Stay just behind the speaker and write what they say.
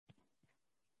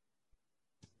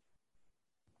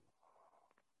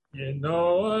You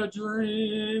know, a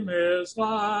dream is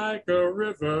like a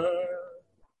river,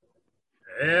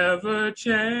 ever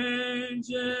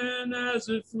changing as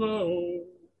it flows.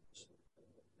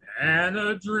 And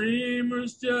a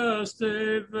dreamer's just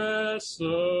a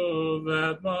vessel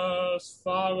that must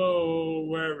follow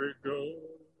where it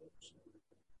goes,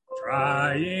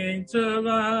 trying to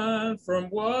learn from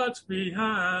what's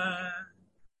behind,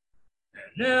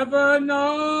 never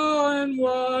knowing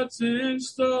what's in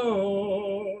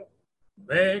store,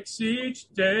 makes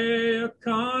each day a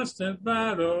constant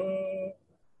battle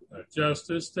just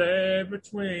to stay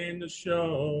between the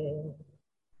shore.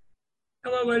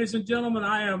 Hello, ladies and gentlemen.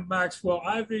 I am Maxwell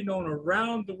Ivy, known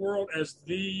around the world as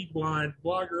the Blind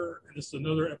Blogger. And this is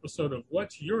another episode of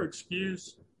What's Your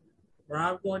Excuse, where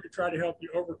I'm going to try to help you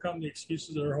overcome the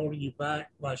excuses that are holding you back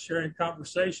by sharing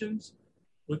conversations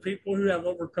with people who have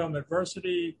overcome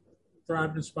adversity,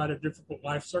 thrived in spite of difficult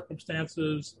life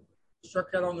circumstances, struck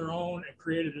out on their own and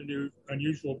created a new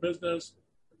unusual business,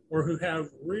 or who have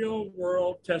real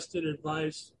world tested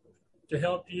advice to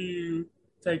help you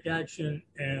take action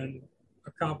and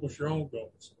accomplish your own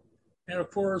goals. And of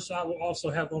course, I will also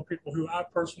have on people who I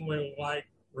personally like,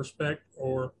 respect,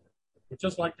 or would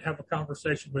just like to have a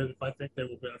conversation with if I think they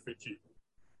will benefit you.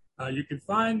 You can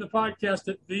find the podcast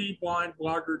at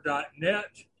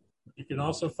theblindblogger.net. You can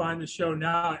also find the show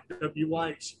now at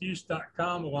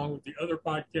wyexcuse.com, along with the other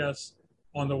podcasts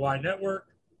on the Y Network.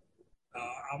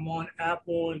 I'm on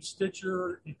Apple and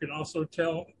Stitcher. You can also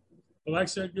tell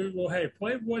Alexa and Google, hey,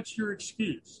 play What's Your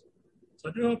Excuse? So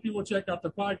I do hope you will check out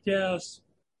the podcast,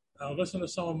 listen to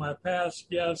some of my past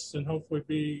guests, and hopefully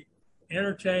be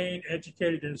entertained,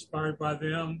 educated, and inspired by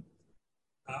them.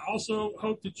 I also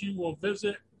hope that you will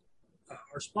visit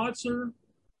our sponsor,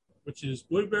 which is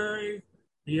Blueberry,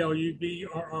 BLUBRRY.com.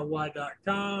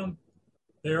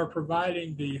 They are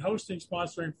providing the hosting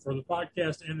sponsoring for the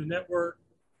podcast and the network,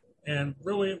 and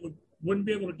really wouldn't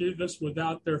be able to do this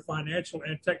without their financial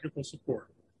and technical support.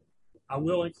 I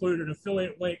will include an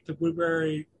affiliate link to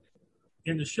Blueberry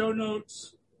in the show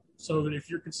notes so that if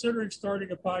you're considering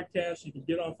starting a podcast, you can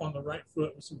get off on the right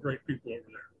foot with some great people over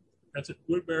there. That's at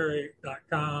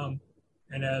blueberry.com.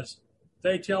 And as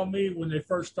they tell me, when they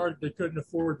first started, they couldn't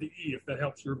afford the E, if that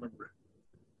helps you remember it.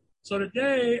 So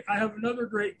today, I have another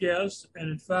great guest. And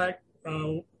in fact,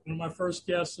 one of my first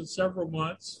guests in several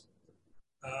months.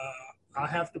 I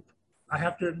have to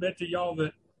admit to y'all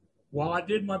that while I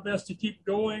did my best to keep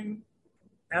going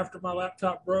after my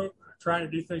laptop broke, trying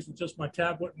to do things with just my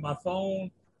tablet and my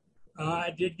phone, I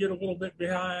did get a little bit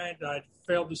behind. I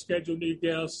failed to schedule new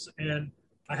guests, and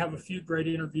I have a few great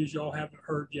interviews y'all haven't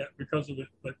heard yet because of it.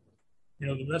 But, you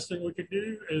know, the best thing we could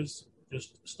do is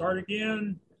just start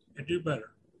again and do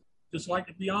better. Just like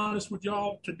to be honest with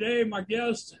y'all, today my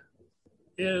guest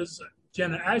is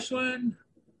Jenna Ashlyn,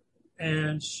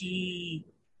 and she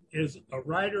is a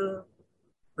writer,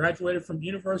 graduated from the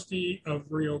University of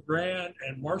Rio Grande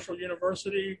and Marshall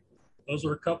University. Those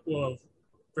are a couple of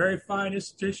very fine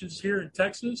institutions here in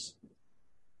Texas.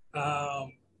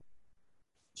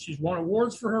 She's won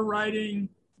awards for her writing.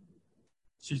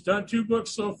 She's done 2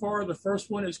 books so far. The first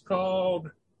one is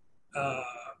called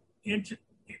Into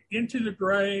the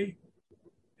Gray.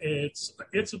 It's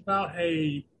about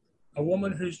a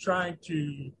woman who's trying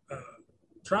to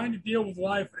deal with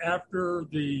life after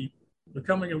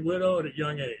becoming a widow at a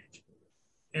young age.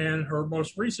 And her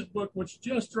most recent book, which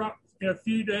just dropped in a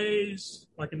few days,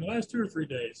 like in the last 2 or 3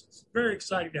 days, it's very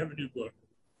exciting to have a new book,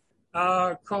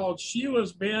 called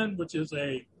Sheila's Bend, which is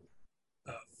a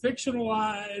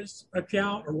fictionalized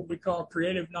account, or what we call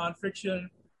creative nonfiction,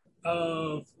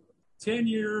 of 10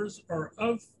 years or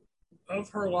of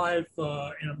her life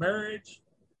in a marriage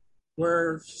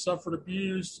where she suffered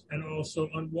abuse and also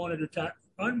unwanted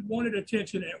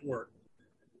attention at work.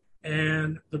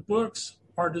 And the books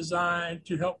are designed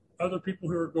to help other people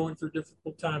who are going through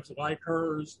difficult times like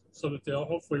hers so that they'll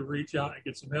hopefully reach out and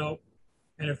get some help.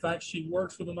 And in fact, she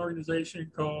works with an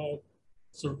organization called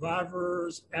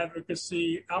Survivors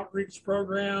Advocacy Outreach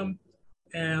Program.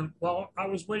 And while I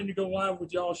was waiting to go live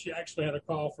with y'all, she actually had a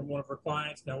call from one of her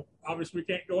clients. Now, obviously, we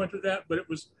can't go into that, but it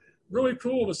was really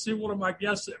cool to see one of my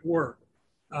guests at work.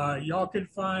 Y'all can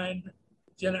find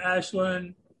Jenna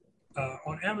Ashlyn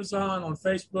on Amazon, on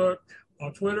Facebook,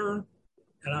 on Twitter,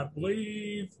 and I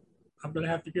believe I'm going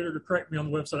to have to get her to correct me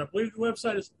on the website. I believe the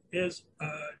website is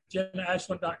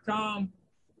jennaashlyn.com.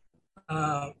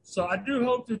 So I do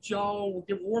hope that y'all will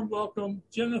give a warm welcome.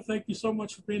 Jenna, thank you so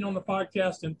much for being on the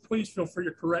podcast, and please feel free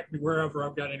to correct me wherever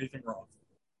I've got anything wrong.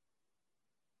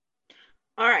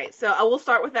 All right, so I will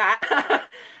start with that.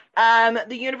 The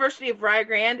University of Rio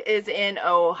Grande is in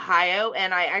Ohio,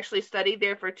 and I actually studied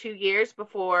there for 2 years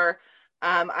before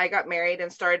I got married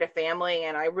and started a family,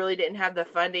 and I really didn't have the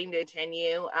funding to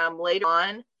continue. Later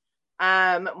on,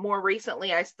 more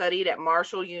recently, I studied at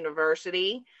Marshall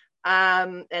University,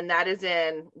 and that is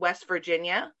in West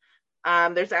Virginia.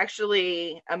 There's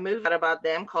actually a movie out about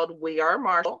them called We Are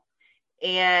Marshall,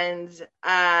 and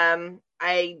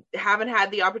I haven't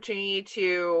had the opportunity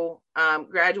to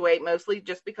graduate, mostly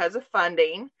just because of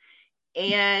funding,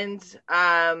 and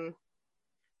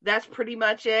that's pretty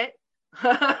much it.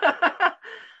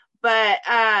 But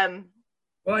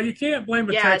Well, you can't blame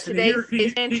a yeah, Texan. today's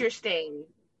is interesting.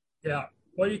 Yeah.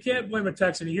 Well, you can't blame a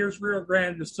Texan. He hears Rio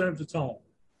Grande and assumes it's home.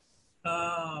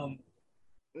 Um,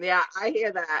 Yeah, I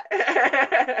hear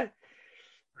that.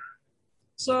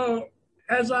 so,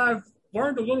 as I've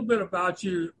learned a little bit about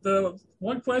you, the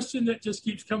one question that just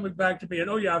keeps coming back to me, and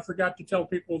oh, yeah, I forgot to tell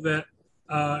people that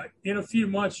in a few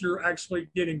months you're actually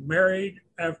getting married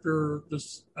after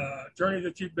this journey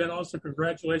that you've been on. So,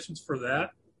 congratulations for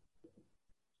that.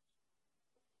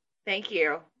 Thank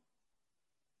you.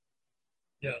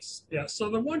 Yes. Yeah. So,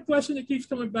 the one question that keeps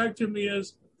coming back to me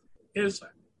is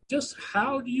just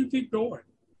how do you keep going?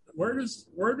 Where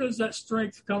does that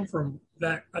strength come from?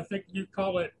 That I think you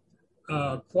call it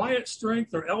quiet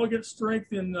strength or elegant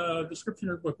strength in the description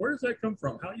of the book. Where does that come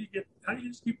from? How do you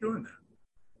just keep doing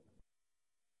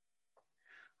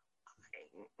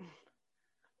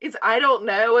that? I don't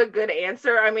know a good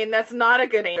answer. I mean, that's not a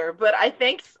good answer, but I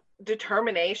think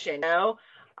determination,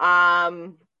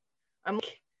 I'm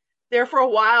there for a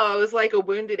while. I was like a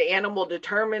wounded animal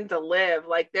determined to live.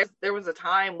 Like there was a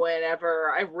time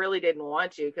whenever I really didn't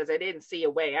want to because I didn't see a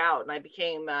way out, and I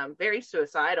became very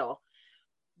suicidal.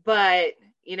 But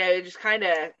just kind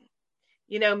of,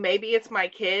 maybe it's my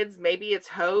kids, maybe it's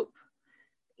hope,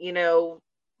 you know,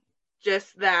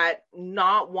 just that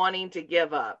not wanting to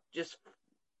give up. Just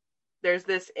there's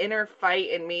this inner fight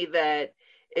in me that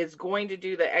is going to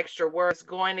do the extra work, is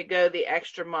going to go the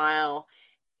extra mile,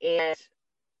 and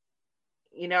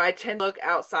I tend to look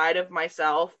outside of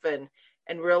myself and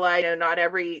realize, not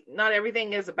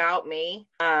everything is about me.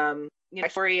 My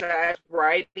story that I was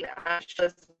writing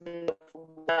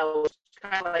was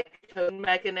kind of like a coping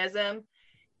mechanism,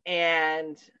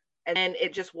 and then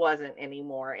it just wasn't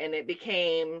anymore, and it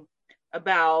became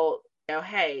about,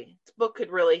 hey, this book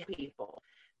could really help people,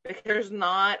 because there's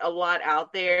not a lot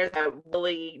out there that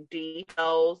really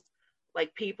details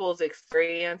like people's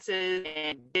experiences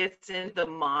and gets into the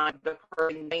mind of the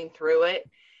person going through it.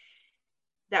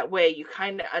 That way you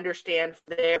kind of understand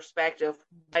from their perspective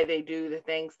why they do the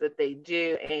things that they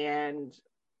do, and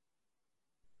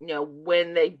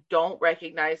when they don't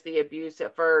recognize the abuse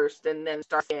at first and then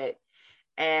start it,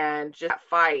 and just that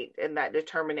fight and that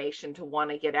determination to want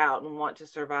to get out and want to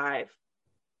survive.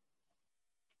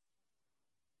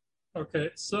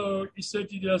 Okay, so you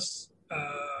said you just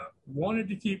wanted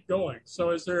to keep going.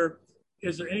 So is there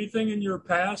anything in your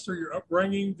past or your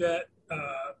upbringing that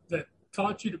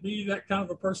taught you to be that kind of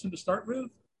a person to start with?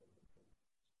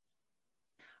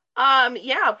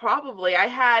 Yeah, probably.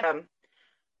 I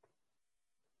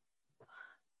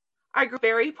grew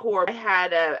very poor. I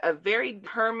had a very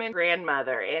determined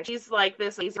grandmother, and she's like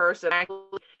this person. I'm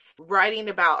writing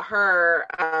about her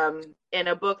in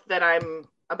a book that I'm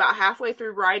about halfway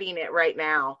through writing it right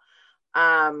now.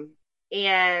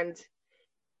 And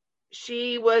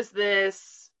she was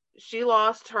this, she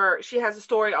has a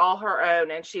story all her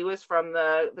own, and she was from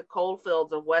the coal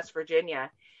fields of West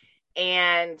Virginia.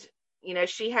 And,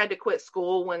 she had to quit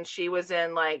school when she was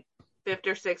in like fifth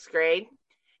or sixth grade.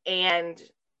 And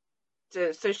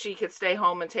so she could stay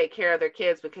home and take care of their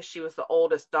kids because she was the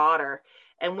oldest daughter.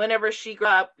 And whenever she grew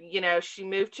up, she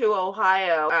moved to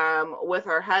Ohio with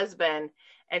her husband,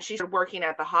 and she started working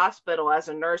at the hospital as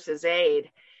a nurse's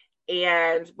aide.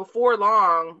 And before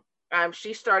long,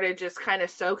 she started just kind of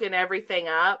soaking everything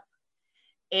up.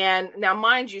 And now,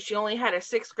 mind you, she only had a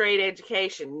sixth grade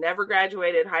education, never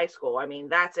graduated high school. I mean,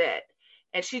 that's it.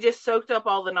 And she just soaked up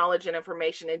all the knowledge and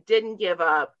information and didn't give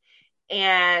up.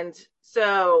 And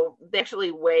so they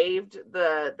actually waived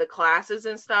the classes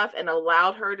and stuff and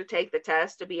allowed her to take the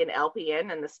test to be an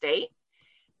LPN in the state.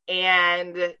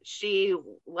 And she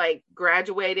like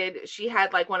graduated. She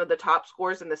had like one of the top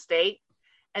scores in the state.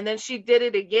 And then she did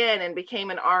it again and became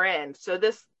an RN. So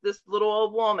this little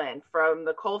old woman from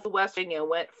the coast of West Virginia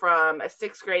went from a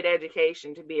sixth grade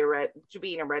education to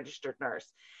being a registered nurse.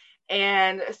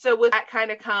 And so with that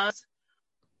kind of comes,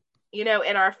 in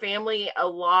our family, a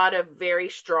lot of very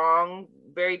strong,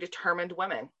 very determined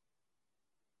women.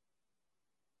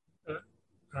 All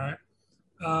right.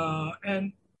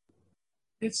 And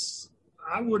it's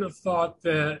I would have thought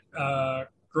that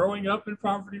growing up in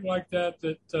poverty like that,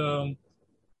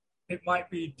 it might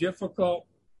be difficult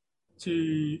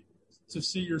to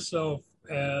see yourself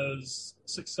as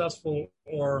successful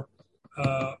or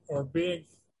being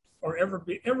or ever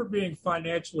being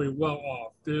financially well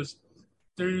off. Does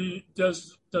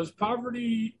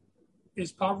poverty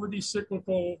is poverty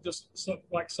cyclical? Just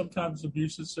like sometimes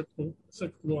abuse is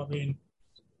cyclical. I mean,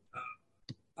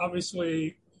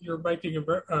 obviously you're making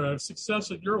a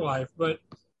success in your life, but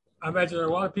I imagine there are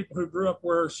a lot of people who grew up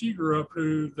where she grew up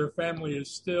who their family is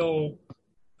still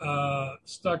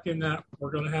stuck in that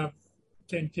we're going to have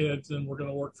 10 kids and we're going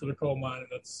to work for the coal mine and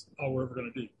that's all we're ever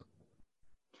going to do.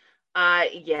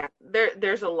 Yeah,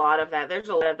 there's a lot of that. There's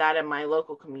a lot of that in my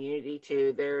local community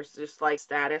too. There's just like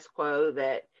status quo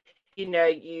that,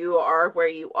 you are where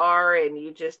you are and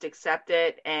you just accept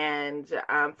it. And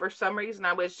for some reason,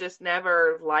 I was just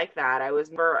never like that. I was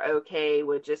never okay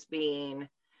with just being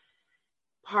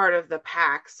part of the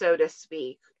pack, so to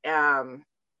speak.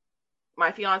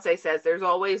 My fiance says there's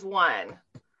always one,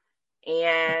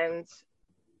 and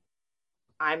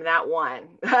I'm that one.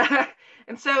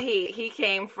 And so he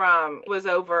came from, was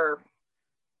over,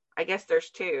 I guess there's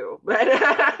two, but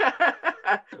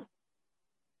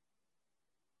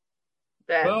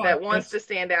that wants to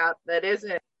stand out, that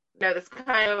isn't, that's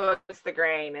kind of against the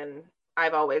grain, and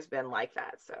I've always been like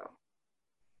that. So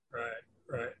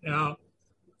right now,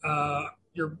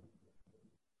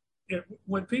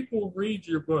 when people read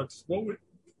your books,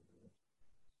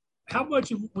 how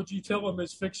much would you tell them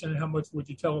is fiction, and how much would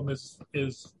you tell them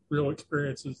is real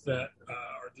experiences that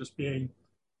are just being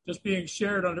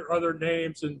shared under other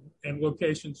names and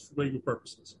locations for legal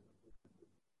purposes?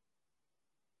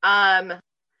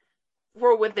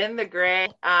 For Within the Gray,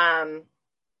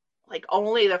 like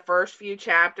only the first few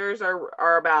chapters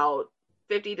are about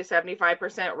 50 to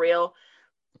 75% real.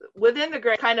 Within the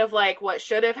Gray, kind of like what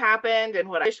should have happened and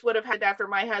what I wish would have had after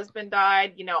my husband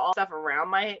died, all stuff around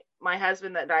my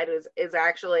husband that died is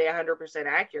actually 100%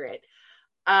 accurate.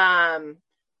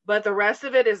 But the rest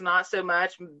of it is not so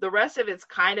much. The rest of it's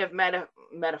kind of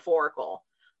metaphorical.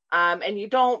 And you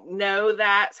don't know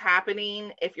that's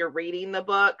happening if you're reading the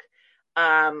book.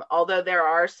 Although there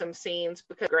are some scenes,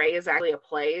 because Gray is actually a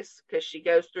place, because she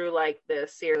goes through like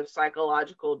this series of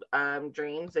psychological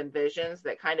dreams and visions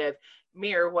that kind of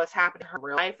mirror what's happened in her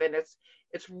real life, and it's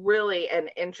really an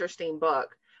interesting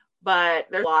book. But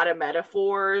there's a lot of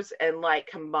metaphors and like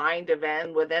combined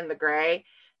events within the Gray.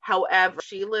 However,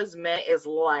 Sheila's Mint is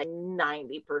like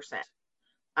 90%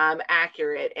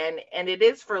 accurate, and it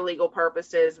is for legal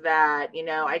purposes that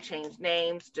I changed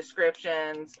names,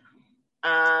 descriptions,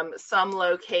 some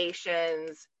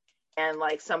locations, and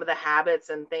like some of the habits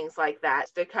and things like that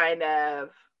to kind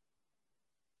of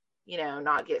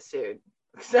not get sued.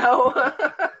 So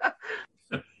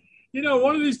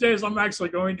one of these days I'm actually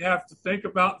going to have to think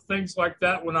about things like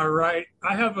that when I write.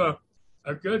 I have a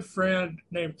good friend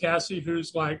named Cassie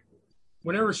who's like,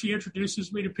 whenever she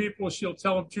introduces me to people, she'll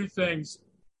tell them two things.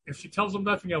 If she tells them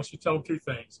nothing else, she'll tell them two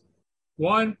things.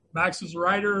 One, Max is a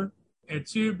writer. And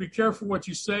two, be careful what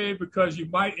you say because you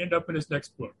might end up in his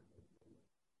next book.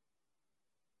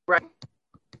 Right.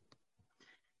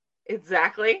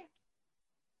 Exactly.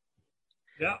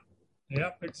 Yeah,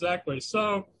 exactly.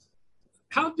 So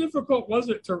how difficult was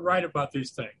it to write about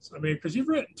these things? I mean, because you've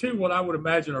written two what I would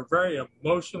imagine are very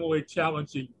emotionally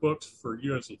challenging books for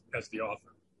you as the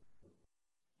author.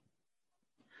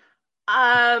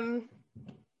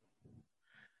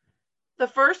 The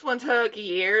first one took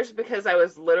years because I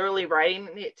was literally writing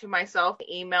it to myself,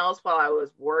 emails while I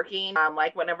was working.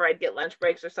 Like whenever I'd get lunch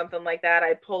breaks or something like that,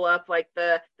 I'd pull up like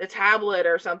the tablet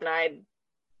or something. I'd,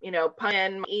 put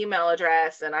in my email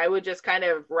address and I would just kind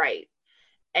of write.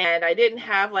 And I didn't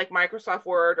have like Microsoft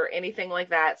Word or anything like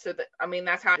that. So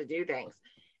that's how to do things.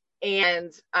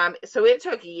 And so it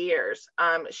took years.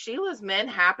 Sheila's Mint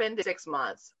happened in 6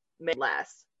 months, maybe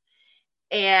less.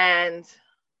 And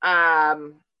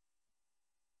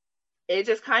it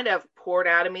just kind of poured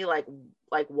out of me like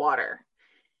water.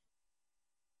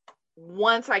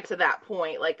 Once I got to that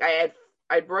point, like I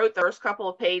wrote the first couple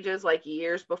of pages like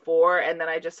years before, and then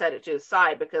I just set it to the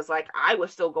side because like I was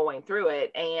still going through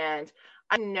it and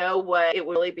I didn't know what it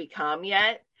would really become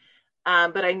yet.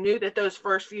 But I knew that those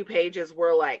first few pages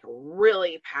were like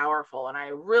really powerful and I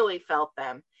really felt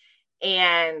them.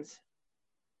 And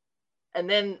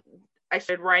then I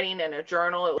started writing in a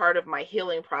journal. It was part of my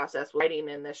healing process, writing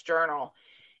in this journal.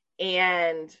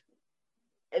 And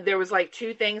there was like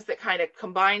two things that kind of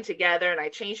combined together, and I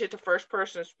changed it to first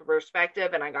person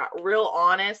perspective, and I got real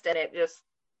honest, and it just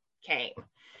came.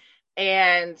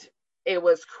 And it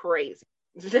was crazy.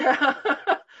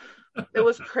 It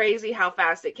was crazy how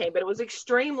fast it came, but it was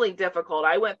extremely difficult.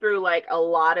 I went through like a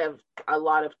lot of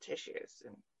tissues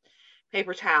and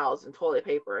paper towels and toilet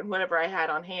paper and whatever I had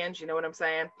on hand, you know what I'm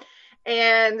saying?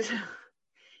 And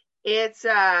it's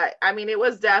I mean, it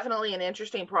was definitely an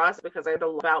interesting process because I had to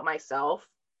learn about myself.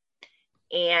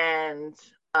 And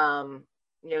um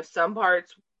some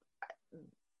parts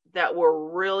that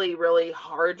were really, really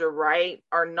hard to write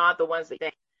are not the ones that you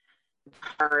think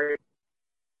are hard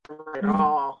to write at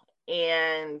all.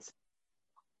 And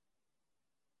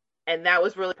that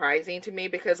was really surprising to me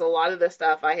because a lot of the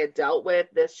stuff I had dealt with,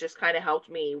 this just kind of helped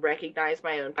me recognize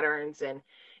my own patterns, and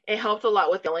it helped a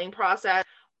lot with the healing process.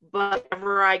 But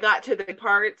whenever I got to the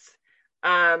parts,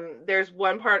 there's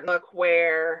one part in the book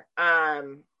where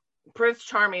Prince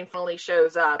Charming finally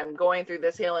shows up. I'm going through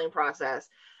this healing process.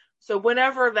 So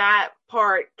whenever that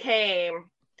part came,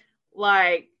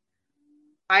 like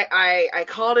I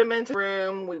called him into the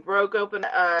room. We broke open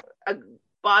a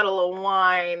bottle of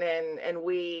wine, and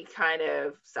we kind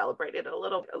of celebrated a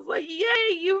little bit. I was like,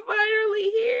 "Yay, you finally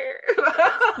here!"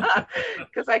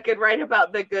 Because I could write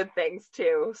about the good things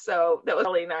too. So that was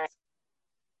really nice.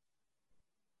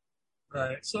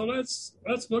 Right. So let's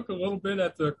look a little bit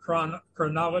at the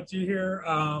chronology here.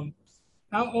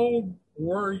 How old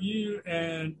were you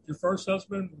and your first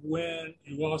husband when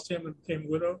you lost him and became a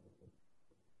widow?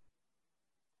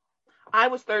 I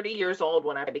was 30 years old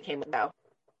when I became a widow.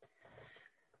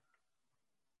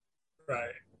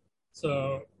 Right.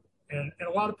 So, and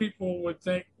a lot of people would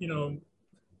think,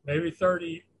 maybe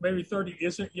 30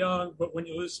 isn't young, but when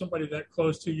you lose somebody that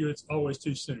close to you, it's always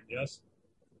too soon. Yes.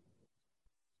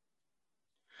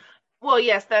 Well,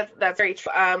 yes, that's very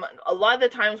true. A lot of the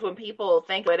times when people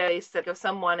think widows, think of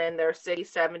someone in their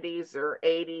 60s, 70s, or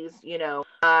 80s,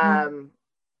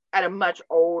 at a much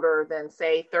older than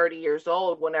say 30 years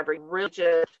old, whenever you're really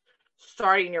just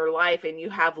starting your life and you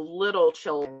have little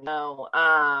children,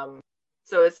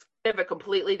 so it's kind of a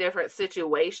completely different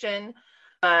situation,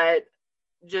 but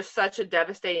just such a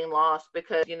devastating loss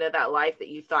because that life that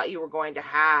you thought you were going to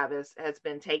have has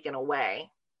been taken away.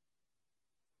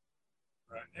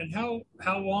 Right. And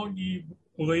how long do you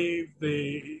believe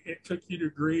it took you to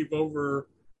grieve over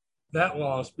that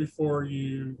loss before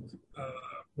you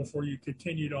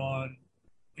continued on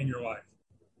in your life?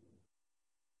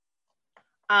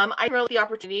 I really had the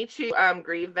opportunity to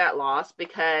grieve that loss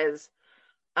because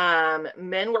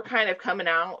men were kind of coming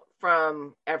out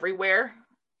from everywhere,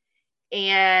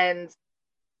 and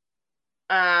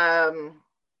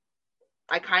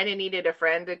I kind of needed a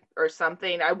friend or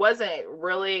something. I wasn't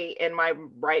really in my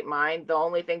right mind. The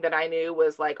only thing that I knew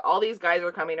was like all these guys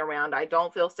are coming around. I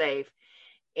don't feel safe,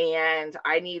 and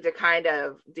I need to kind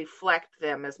of deflect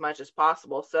them as much as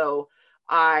possible. So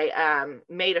I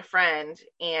made a friend,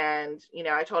 and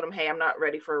I told him, hey, I'm not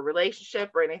ready for a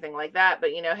relationship or anything like that, but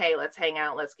hey, let's hang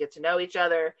out, let's get to know each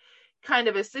other, kind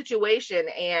of a situation.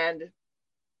 And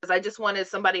because I just wanted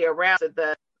somebody around so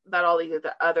that all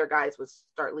the other guys would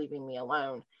start leaving me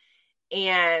alone.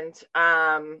 And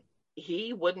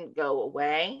he woun't go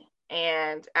away.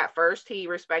 And at first, he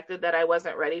respected that I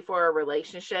wasn't ready for a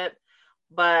relationship,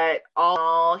 but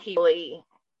all he really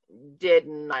did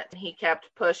not. He kept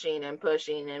pushing and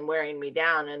pushing and wearing me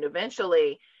down. And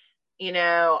eventually, he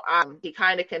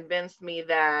kind of convinced me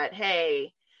that,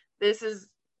 hey, this is,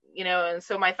 and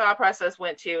so my thought process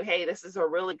went to, hey, this is a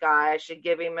really guy. I should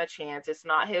give him a chance. It's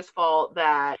not his fault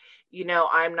that,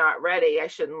 I'm not ready. I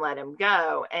shouldn't let him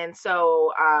go. And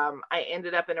so I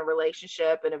ended up in a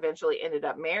relationship and eventually ended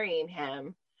up marrying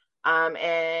him.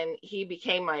 And he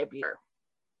became my abuser.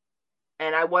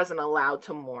 And I wasn't allowed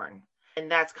to mourn. And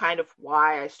that's kind of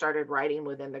why I started writing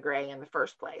Within the Gray in the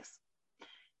first place.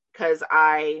 Because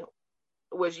I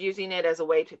was using it as a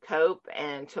way to cope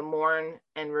and to mourn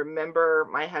and remember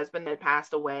my husband had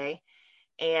passed away.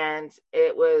 And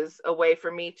it was a way for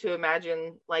me to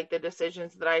imagine like the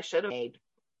decisions that I should have made.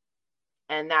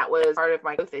 And that was part of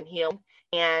my growth and healing.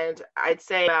 And I'd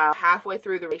say about halfway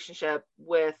through the relationship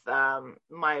with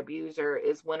my abuser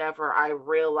is whenever I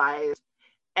realized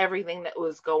everything that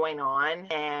was going on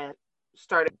and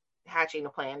started hatching a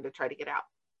plan to try to get out.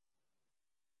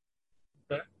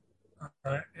 Okay. All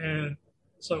right. And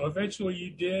so eventually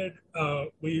you did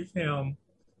leave him.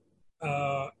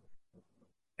 Uh,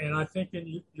 and I think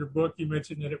in your book you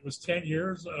mentioned that it was 10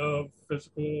 years of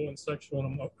physical and sexual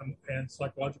and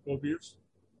psychological abuse.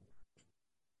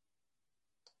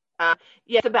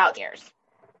 Yes, about years.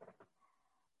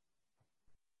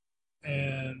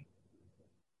 And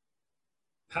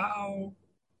how,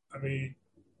 I mean,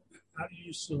 how do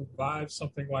you survive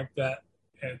something like that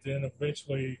and then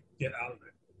eventually get out of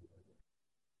it?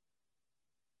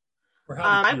 Or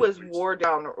how did I you was replace wore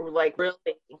down, like really.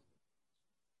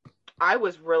 I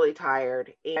was really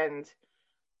tired, and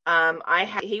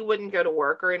he wouldn't go to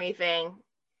work or anything.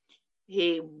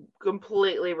 He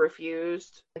completely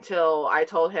refused until I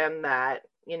told him that,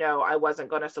 I wasn't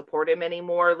going to support him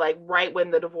anymore. Like right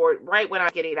when I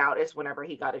was getting out is whenever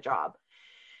he got a job.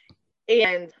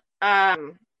 And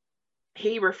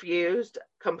he refused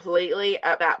completely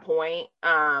at that point.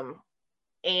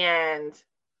 And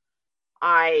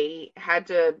I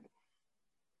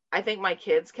think my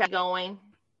kids kept going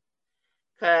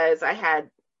because I have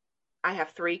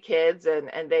three kids,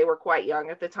 and they were quite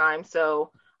young at the time.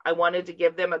 So I wanted to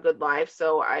give them a good life.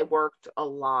 So I worked a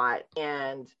lot,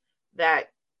 and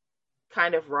that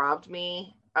kind of robbed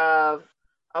me of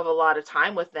a lot of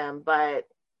time with them, but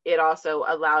it also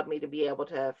allowed me to be able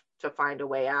to find a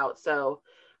way out. So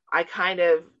I kind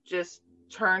of just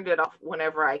turned it off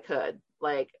whenever I could.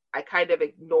 Like I kind of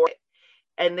ignored it.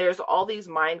 And there's all these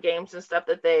mind games and stuff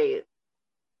that they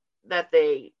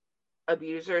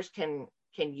abusers can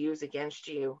use against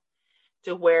you,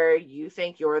 to where you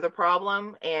think you're the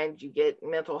problem and you get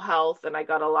mental health. And I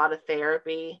got a lot of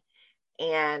therapy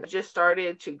and just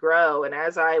started to grow. And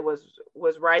as I was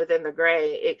right within the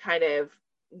gray, it kind of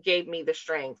gave me the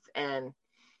strength. And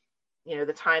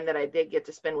the time that I did get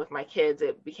to spend with my kids,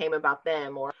 it became about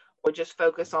them, or just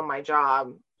focus on my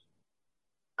job.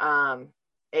 um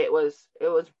it was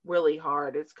really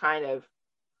hard. It's kind of,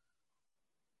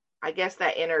 I guess,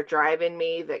 that inner drive in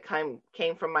me that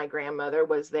came from my grandmother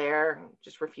was there,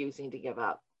 just refusing to give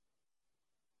up.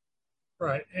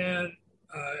 right? And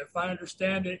if I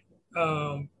understand it,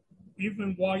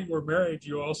 even while you were married,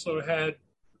 you also had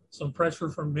some pressure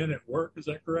from men at work. Is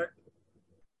that correct?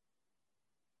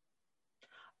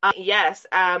 Yes.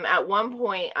 At one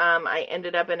point, I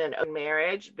ended up in an open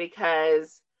marriage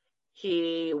because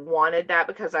he wanted that,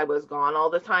 because I was gone all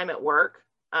the time at work.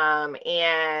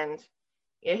 And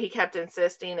he kept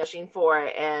insisting, pushing for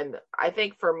it. And I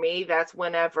think for me, that's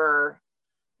whenever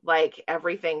like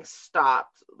everything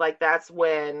stopped. Like that's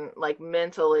when, like,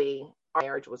 mentally our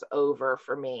marriage was over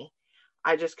for me.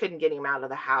 I just couldn't get him out of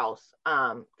the house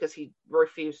because he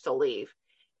refused to leave.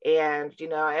 And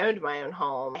I owned my own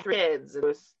home, kids. It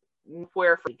was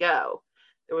nowhere for me to go.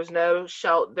 There was no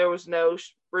shelter. There was no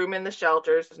room in the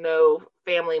shelters. No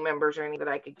family members or anything that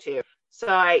I could do. So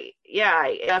I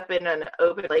ended up in an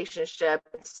open relationship.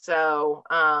 So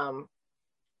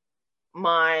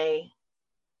my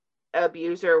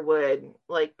abuser would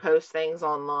like post things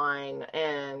online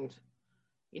and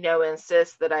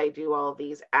insist that I do all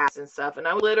these acts and stuff. And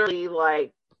I was literally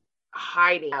like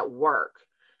hiding at work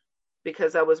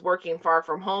because I was working far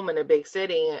from home in a big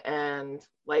city, and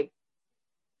like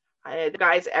I had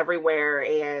guys everywhere.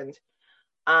 And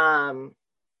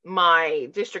my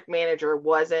district manager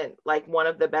wasn't like one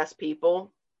of the best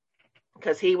people,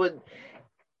 because he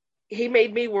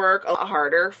made me work a lot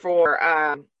harder for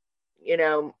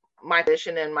my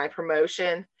position and my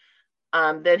promotion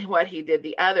than what he did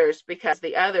the others, because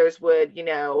the others would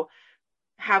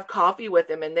have coffee with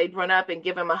him and they'd run up and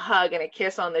give him a hug and a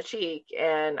kiss on the cheek.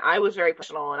 And I was very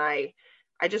personal, and I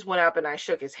just went up and I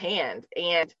shook his hand.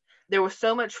 And there was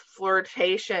so much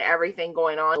flirtation, everything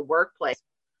going on in the workplace,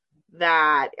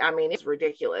 that, I mean, it's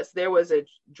ridiculous. There was a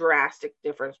drastic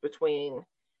difference between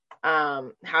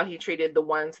how he treated the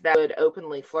ones that would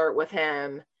openly flirt with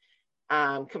him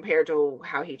compared to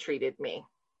how he treated me.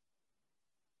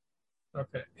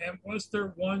 Okay. And was there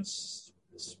one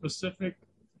specific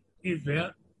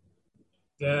event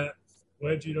that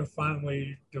led you to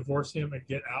finally divorce him and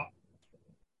get out?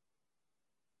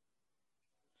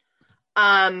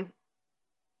 Um,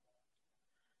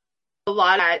 a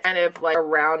lot of kind of like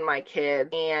around my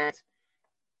kids, and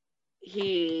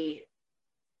he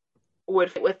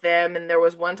would fit with them. And there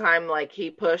was one time like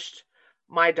he pushed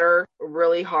my daughter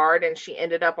really hard, and she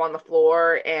ended up on the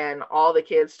floor, and all the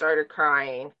kids started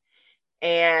crying.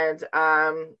 And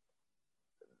the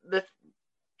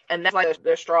and that's like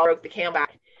the straw broke the camel's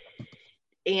back.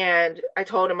 And I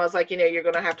told him, I was like, you're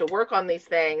going to have to work on these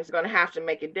things. You're going to have to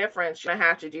make a difference. You're going to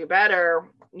have to do better.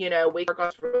 We work on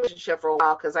this relationship for a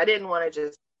while, because I didn't want to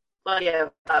just give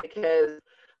up, because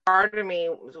part of me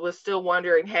was still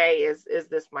wondering, hey, is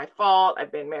this my fault?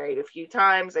 I've been married a few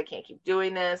times. I can't keep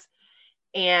doing this.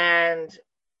 And,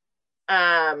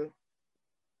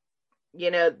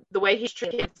 the way he's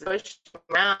treating kids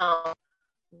around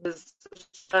was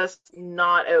just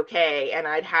not okay. And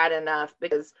I'd had enough,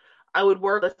 because I would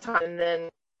work the time, and then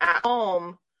at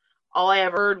home, all I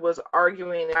ever heard was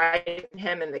arguing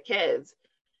him and the kids.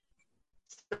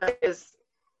 Because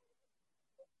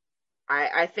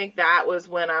I think that was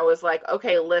when I was like,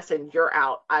 okay, listen, you're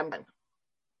out. I'm done.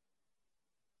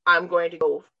 I'm going to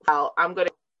go out. I'm going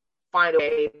to find a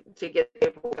way to get the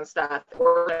paperwork and stuff,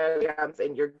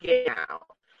 and you're getting out.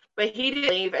 But he didn't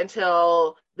leave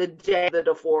until the day of the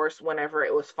divorce, whenever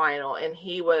it was final, and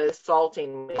he was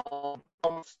assaulting me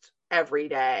almost every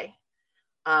day,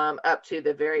 up to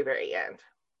the very, very end.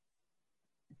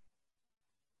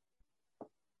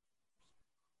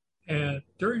 And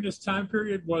during this time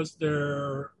period, was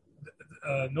there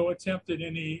no attempt at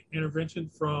any intervention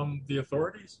from the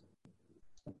authorities?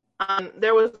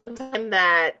 There was one time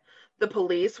that the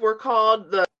police were called.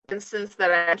 The instance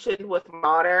that I mentioned with my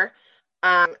daughter,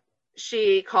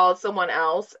 she called someone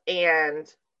else and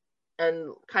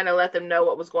kind of let them know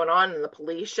what was going on, and the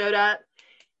police showed up.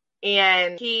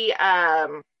 And he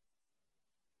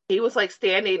was like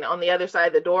standing on the other side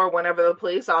of the door whenever the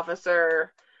police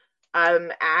officer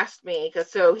asked me,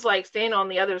 because so he's like standing on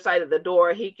the other side of the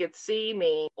door. He could see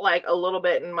me like a little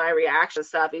bit in my reaction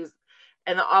stuff.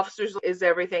 And the officers, is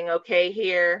everything okay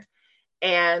here?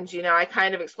 And I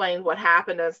kind of explained what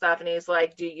happened and stuff, and he's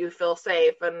like, do you feel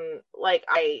safe? And like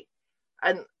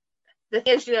and the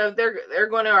thing is, they're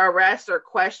going to arrest or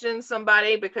question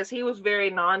somebody, because he was very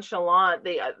nonchalant,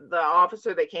 the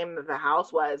officer that came to the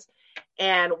house was,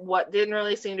 and what didn't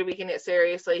really seem to be taking it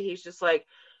seriously. He's just like,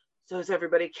 so is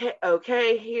everybody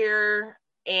okay here?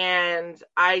 And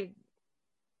I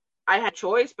had a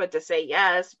choice but to say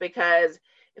yes, because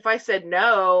if I said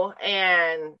no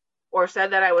or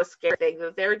said that I was scared,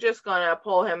 that they're just going to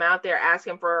pull him out there, ask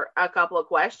him for a couple of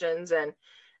questions, and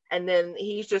then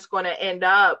he's just going to end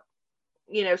up,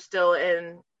 still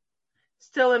in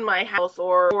my house,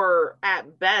 or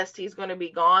at best he's going to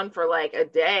be gone for like a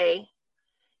day.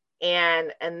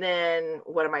 And then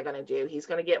what am I going to do? He's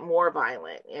going to get more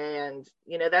violent. And,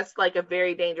 that's like a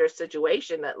very dangerous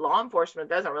situation that law enforcement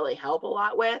doesn't really help a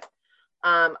lot with.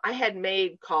 I had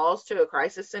made calls to a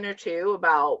crisis center too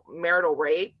about marital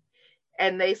rape.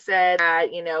 And they said that,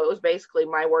 it was basically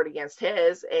my word against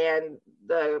his. And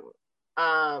the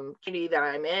community that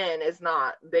I'm in is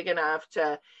not big enough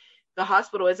the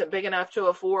hospital isn't big enough to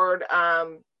afford,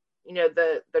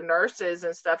 the nurses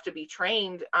and stuff to be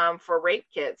trained for rape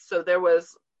kits. So there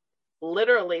was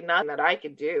literally nothing that I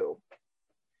could do.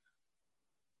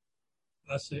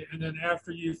 I see. And then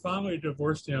after you finally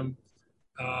divorced him,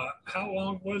 how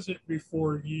long was it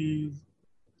before you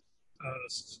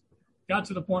got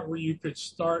to the point where you could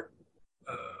start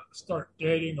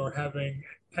dating or having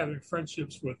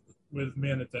friendships with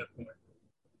men at that point?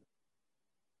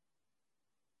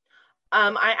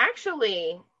 I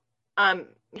actually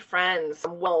friends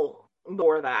well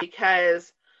before that,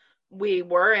 because we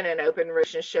were in an open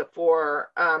relationship for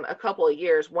a couple of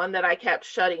years, one that I kept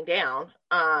shutting down,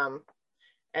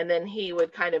 and then he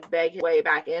would kind of beg his way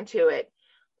back into it.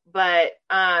 But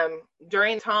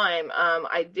during time,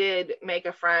 I did make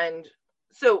a friend.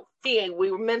 So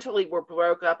we mentally were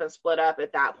broke up and split up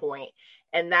at that point,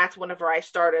 and that's whenever I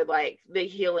started like the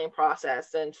healing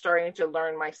process and starting to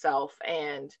learn myself.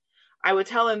 And I would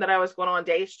tell him that I was going on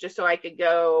dates just so I could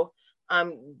go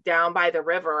down by the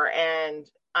river and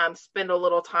spend a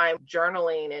little time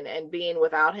journaling and being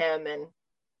without him,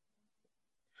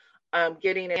 and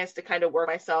getting a chance to kind of work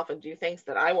myself and do things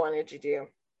that I wanted to do.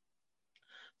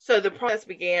 So the process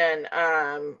began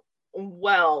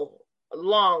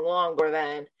long before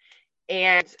then.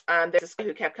 And there's this guy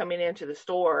who kept coming into the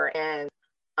store, and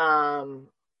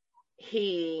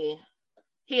he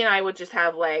and I would just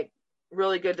have like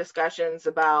really good discussions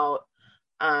about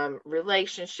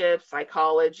relationships,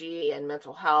 psychology, and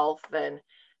mental health, and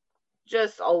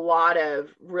just a lot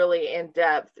of really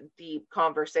in-depth, deep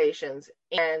conversations.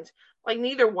 And like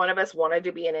neither one of us wanted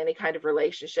to be in any kind of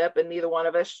relationship, and neither one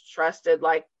of us trusted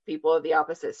like people of the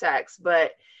opposite sex.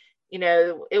 But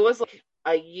it was like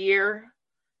a year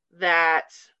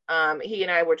that he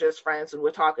and I were just friends and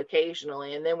would talk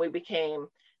occasionally, and then we became,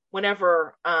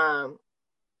 whenever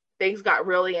things got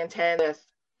really intense with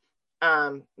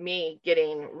me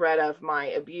getting rid of my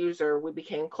abuser, we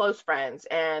became close friends,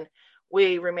 and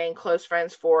we remained close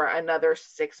friends for another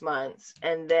 6 months.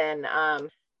 And then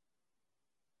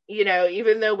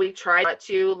even though we tried not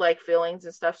to, like, feelings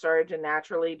and stuff started to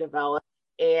naturally develop.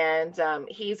 And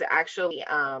he's actually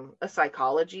a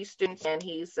psychology student, and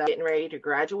he's getting ready to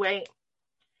graduate.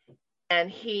 And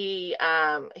he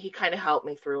kind of helped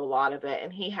me through a lot of it,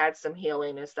 and he had some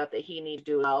healing and stuff that he needed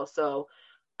to do as well. So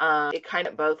it kind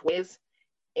of both ways.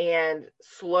 And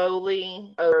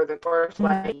slowly over the course of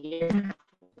like a year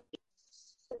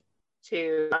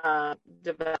to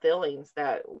develop feelings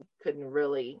that we couldn't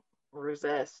really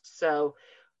resist. So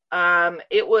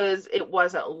it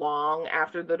wasn't long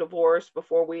after the divorce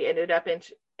before we ended up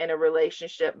in a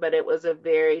relationship, but it was a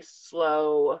very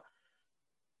slow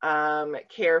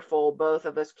careful, both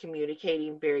of us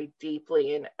communicating very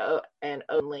deeply and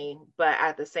openly, but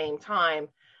at the same time,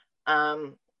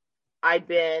 um, I'd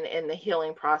been in the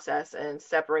healing process and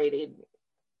separated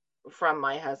from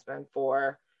my husband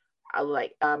for a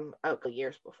couple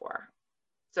years before.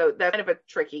 So that's kind of a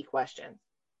tricky question.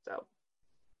 So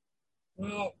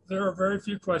Well, there are very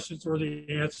few questions where the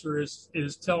answer is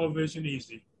television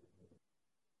easy?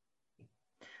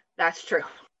 that's true.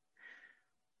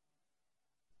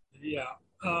 Yeah.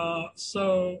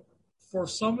 So for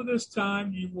some of this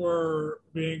time, you were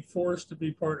being forced to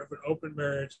be part of an open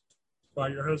marriage by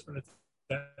your husband at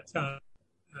that time.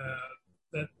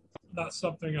 That's not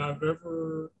something I've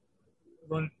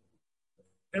run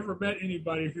ever met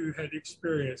anybody who had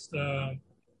experienced.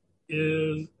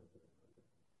 Is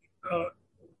uh,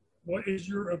 What is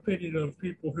your opinion of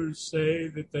people who say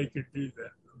that they could do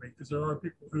that? I mean, because there are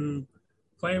people who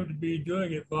claim to be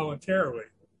doing it voluntarily.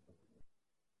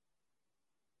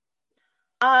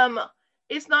 Um,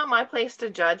 it's not my place to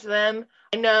judge them.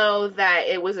 I know that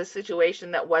it was a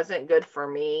situation that wasn't good for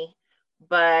me,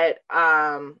 but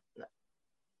I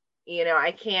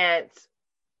can't.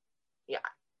 Yeah,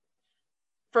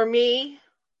 for me,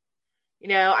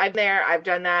 I've been there, I've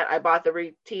done that. I bought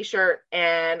the t-shirt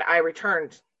and I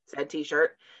returned said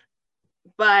t-shirt,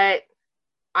 but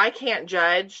I can't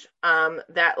judge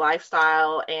that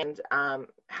lifestyle and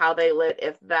how they live.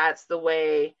 If that's the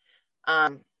way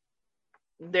um,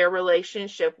 their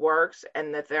relationship works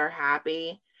and that they're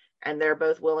happy and they're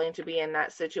both willing to be in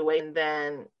that situation,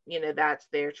 then that's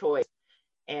their choice,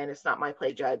 and it's not my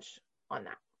play judge on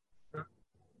that.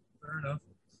 Fair enough.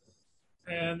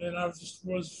 And then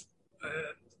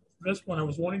this one, I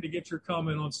was wanting to get your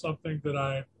comment on something that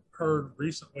I heard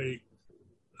recently.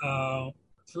 Uh,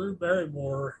 Drew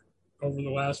Barrymore over the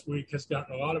last week has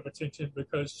gotten a lot of attention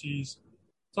because she's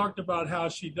talked about how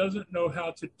she doesn't know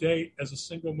how to date as a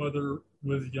single mother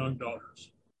with young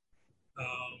daughters. Um,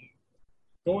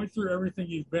 Going through everything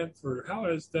you've been through, how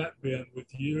has that been with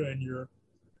you and you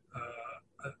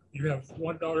have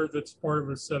one daughter that's part of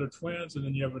a set of twins, and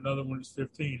then you have another one who's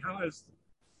 15. How is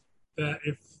that,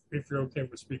 if you're okay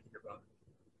with speaking about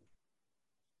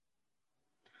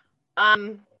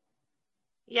Um,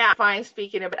 yeah, fine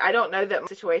speaking of it. I don't know that my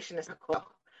situation is cool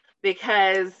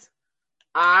because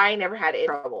I never had any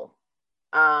trouble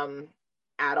um,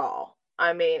 at all.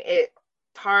 I mean, it's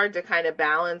hard to kind of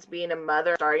balance being a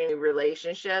mother, starting a new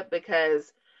relationship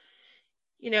because,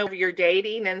 if you're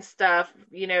dating and stuff,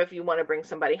 if you want to bring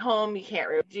somebody home, you can't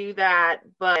really do that.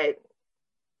 But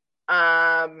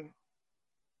I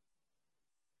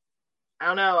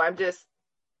don't know. I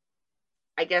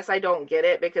guess I don't get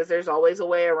it because there's always a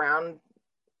way around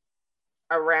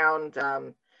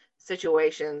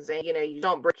situations, and you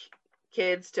don't bring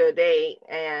kids to a date.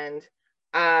 And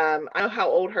I don't know how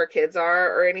old her kids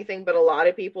are or anything, but a lot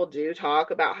of people do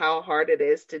talk about how hard it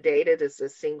is to date it as a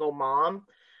single mom,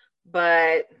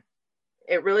 but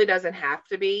it really doesn't have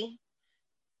to be.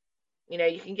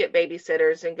 You can get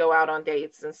babysitters and go out on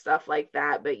dates and stuff like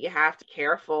that, but you have to be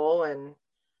careful. And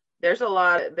there's a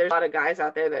lot of guys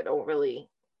out there that don't really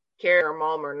care if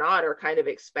mom or not, or kind of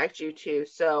expect you to.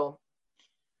 So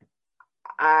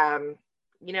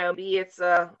maybe it's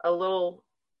a little,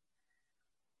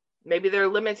 maybe they're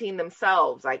limiting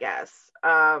themselves, I guess.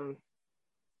 But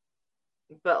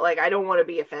like, I don't want to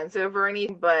be offensive or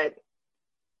anything, but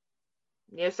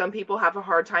some people have a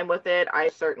hard time with it. I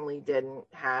certainly didn't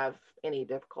have any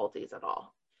difficulties at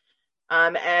all.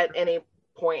 At any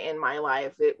point in my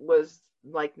life, it was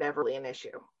like never really an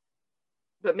issue.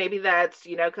 But maybe that's,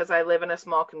 because I live in a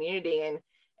small community,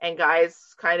 and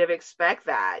guys kind of expect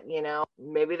that,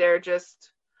 maybe they're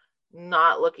just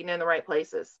not looking in the right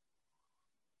places.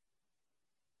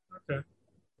 it? Okay.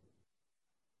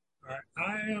 All right.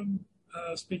 I am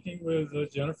speaking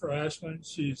with Jennifer Ashlyn.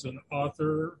 She's an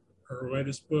author. Her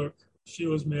latest book, She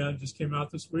Was Man, just came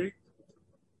out this week.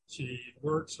 She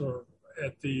works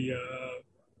at the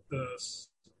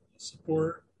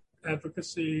support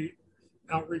advocacy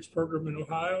outreach program in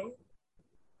Ohio,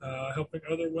 helping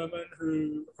other women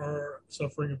who are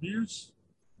suffering abuse.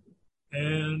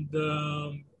 And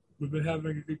we've been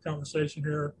having a good conversation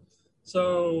here.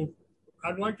 So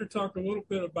I'd like to talk a little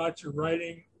bit about your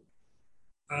writing.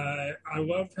 I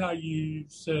loved how you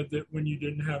said that when you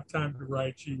didn't have time to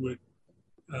write, you would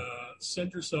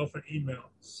send yourself an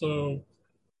email. So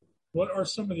what are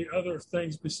some of the other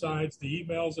things besides the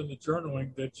emails and the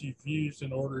journaling that you've used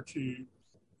in order to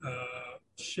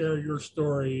share your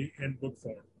story in book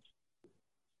form?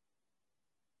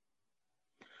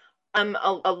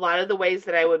 A lot of the ways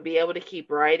that I would be able to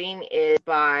keep writing is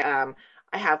by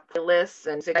I have playlists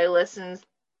and I listens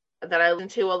that I listen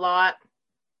to a lot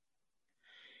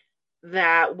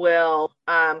that will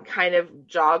kind of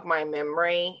jog my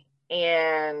memory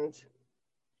and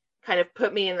kind of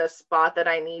put me in the spot that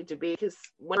I need to be, because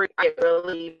when I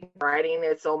really writing,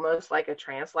 it's almost like a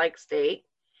trance-like state.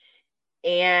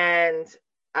 And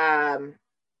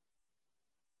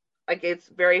like it's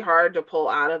very hard to pull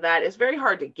out of that. It's very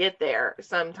hard to get there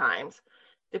sometimes,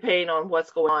 depending on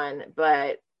what's going on.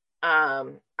 But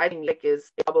I think music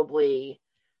is probably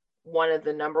one of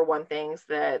the number one things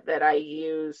that I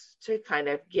use to kind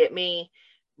of get me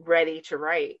ready to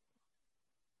write.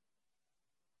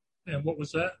 And what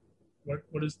was that?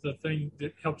 What is the thing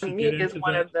that helps you get Music is into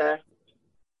one that? of the,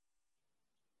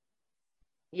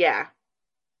 yeah.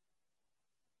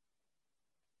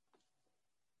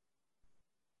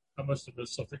 I must have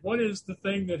missed something. What is the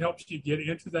thing that helps you get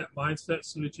into that mindset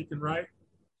so that you can write?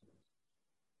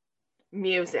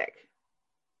 Music.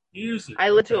 Music. I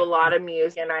listen to Okay. a lot of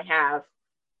music, and I have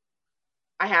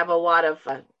a lot of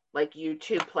like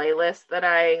YouTube playlists that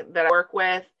I work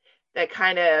with that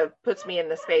kind of puts me in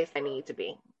the space I need to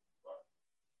be.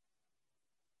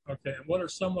 Okay. And what are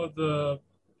some of the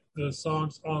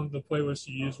songs on the playlist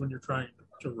you use when you're trying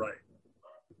to write?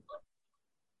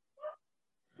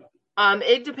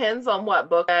 It depends on what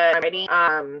book I'm writing.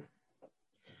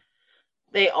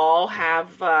 They all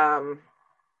have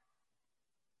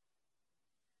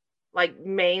like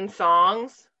main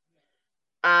songs.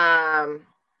 Um,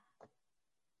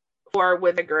 for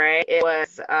With the Gray, it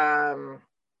was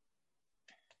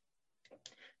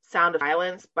Sound of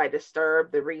Silence by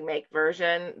Disturbed, the remake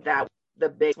version. That was the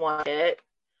big one hit.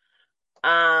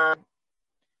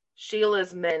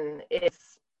 Sheila's Men is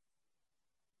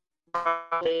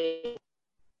probably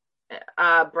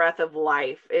Breath of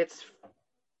Life. It's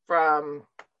from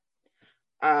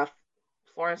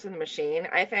Florence and the Machine,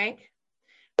 I think.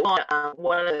 One of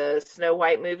the Snow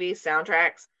White movies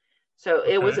soundtracks. So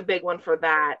it was Okay. a big one for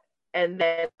that. And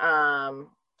then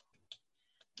I'm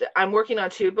working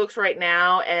on 2 books right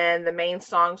now, and the main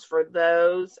songs for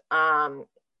those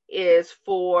is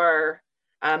for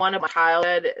one of my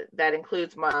childhood that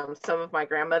includes some of my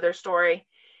grandmother's story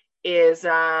is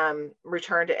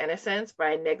Return to Innocence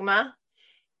by Enigma.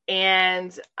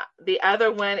 And the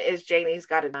other one is Janie's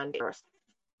Got It Done.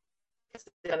 It's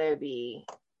going to be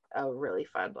a really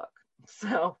fun book.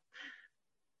 So. All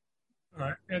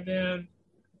right. And then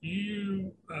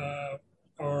you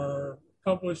are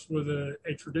published with a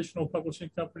traditional publishing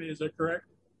company. Is that correct?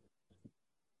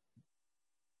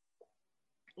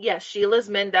 Yes, Sheila's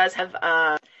Men does have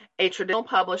a traditional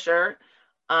publisher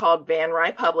called Van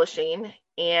Rye Publishing,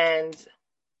 and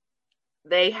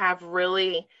they have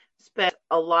really spent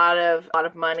a lot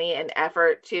of money and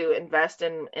effort to invest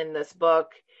in this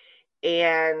book,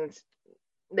 and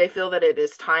they feel that it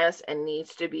is timeless and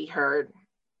needs to be heard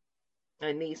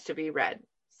and needs to be read.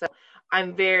 So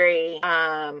I'm very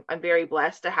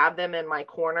blessed to have them in my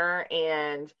corner,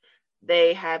 and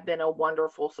they have been a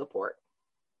wonderful support.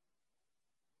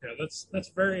 Yeah, that's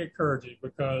very encouraging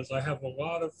because I have a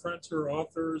lot of friends who are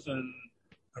authors, and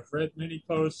I've read many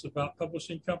posts about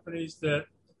publishing companies that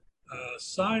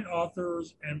sign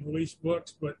authors and release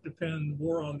books, but depend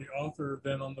more on the author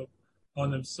than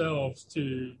on themselves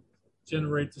to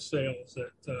generate the sales.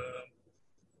 That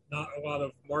not a lot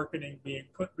of marketing being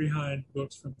put behind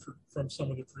books from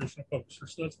some of the traditional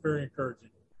publishers. So that's very encouraging.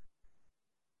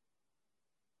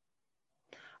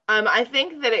 I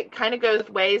think that it kind of goes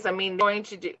ways. I mean, going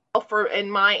to do for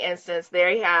in my instance,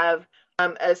 they have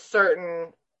a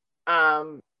certain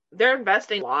they're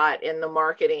investing a lot in the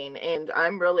marketing, and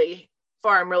I'm really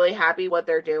happy what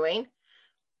they're doing.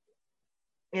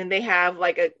 And they have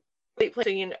like a complete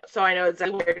plan, so, so I know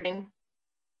exactly what they're doing.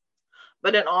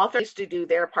 But an author needs to do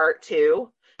their part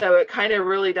too. So it kind of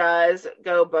really does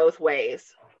go both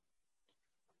ways.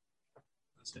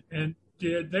 And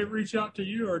did they reach out to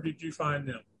you, or did you find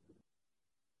them?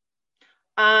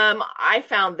 I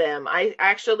found them. I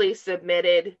actually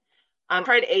submitted,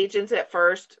 tried agents at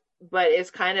first, but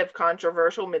it's kind of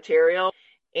controversial material.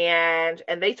 And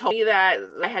they told me that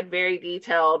I had very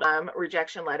detailed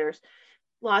rejection letters,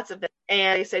 lots of them.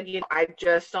 And they said, I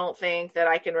just don't think that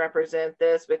I can represent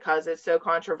this because it's so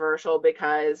controversial,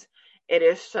 because it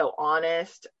is so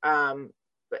honest. And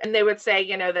they would say,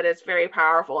 that it's very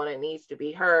powerful and it needs to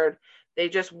be heard. They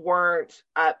just weren't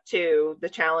up to the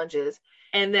challenges.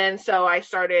 And then so I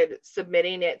started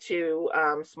submitting it to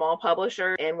small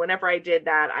publishers. And whenever I did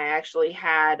that, I actually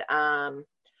had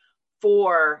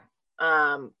 4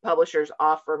 publishers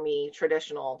offer me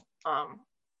traditional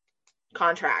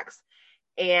contracts.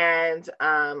 And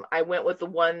I went with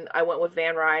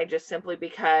Van Rye just simply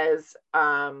because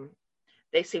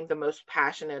they seemed the most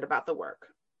passionate about the work.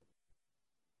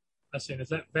 I see. Is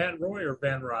that Van Roy or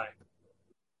Van Rye?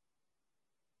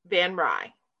 Van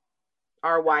Rye,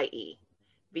 Rye,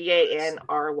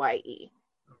 Vanrye.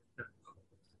 Okay.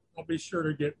 I'll be sure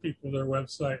to get people their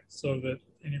website so that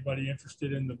anybody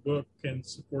interested in the book can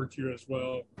support you as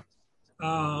well.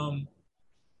 And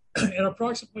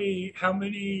approximately how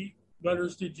many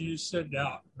letters did you send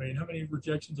out? I mean, how many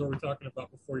rejections are we talking about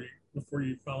before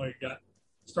you finally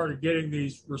started getting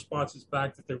these responses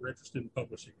back that they were interested in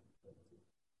publishing?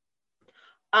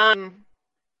 I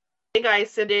think I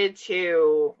sent it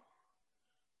to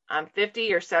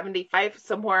 50 or 75,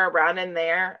 somewhere around in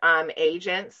there,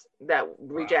 agents that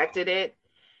rejected it.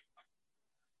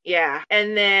 Yeah.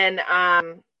 And then,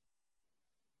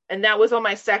 and that was on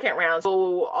my second round.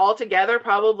 So altogether,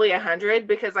 probably 100,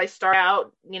 because I start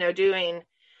out, doing,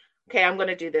 okay, I'm going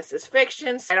to do this as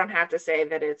fiction. So I don't have to say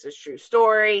that it's a true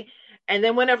story. And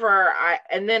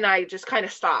then I just kind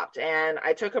of stopped, and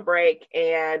I took a break,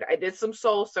 and I did some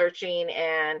soul searching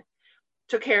and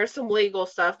took care of some legal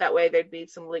stuff. That way there'd be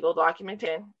some legal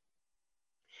documentation.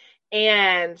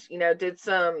 And, did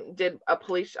a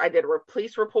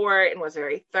police report and was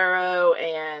very thorough.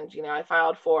 And, I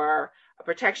filed for a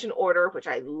protection order, which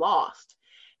I lost.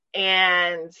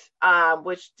 And,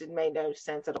 which made no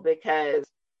sense at all, because,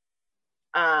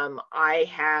 I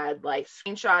had like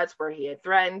screenshots where he had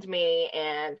threatened me,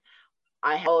 and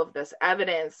I had all of this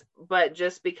evidence, but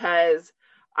just because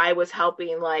I was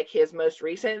helping like his most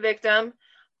recent victim,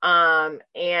 and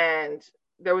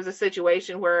there was a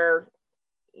situation where,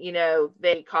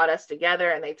 they caught us together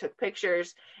and they took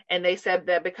pictures, and they said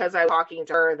that because I was talking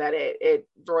to her that it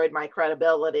destroyed my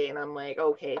credibility. And I'm like,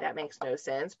 okay, that makes no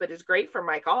sense, but it's great for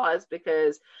my cause,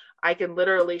 because I can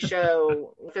literally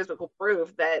show physical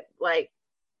proof that like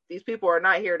these people are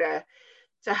not here to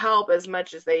help as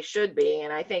much as they should be.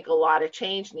 And I think a lot of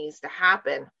change needs to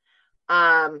happen.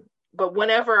 But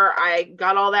whenever I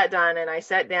got all that done and I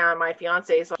sat down, my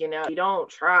fiance is like, you don't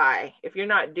try. If you're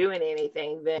not doing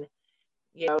anything, then,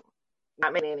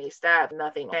 not making any steps,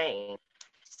 nothing changed.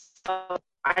 So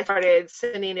I started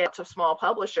sending it to small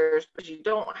publishers, but you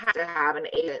don't have to have an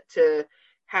agent to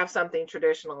have something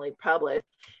traditionally published.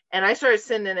 And I started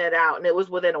sending it out, and it was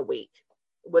within a week.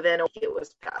 Within a week, it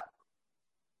was up.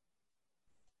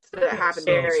 So it happened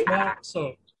very fast.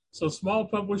 So small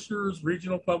publishers,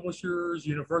 regional publishers,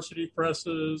 university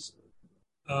presses,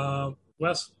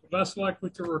 less likely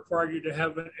to require you to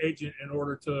have an agent in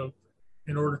order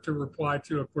to reply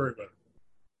to a query letter.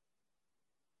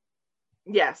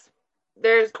 Yes,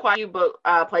 there's quite a few book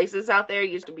places out there.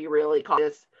 Used to be really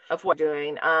cautious of what you're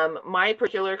doing. My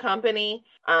particular company,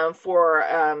 for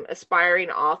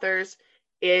aspiring authors,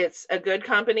 it's a good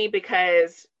company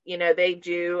because they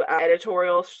do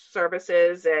editorial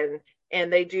services,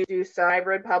 and they do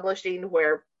hybrid publishing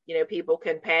where people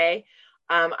can pay.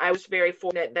 I was very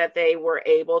fortunate that they were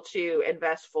able to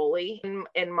invest fully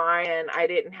in mine, and I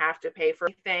didn't have to pay for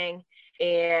anything.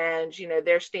 And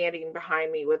they're standing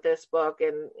behind me with this book,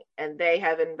 and they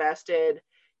have invested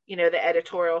the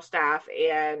editorial staff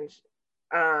and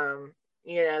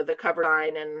the cover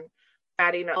line and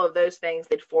adding all of those things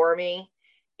did for me.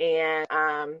 And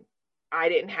I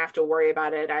didn't have to worry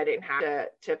about it. I didn't have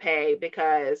to pay,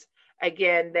 because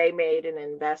again, they made an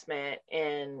investment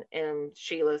in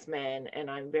Sheila's Men,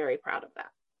 and I'm very proud of that.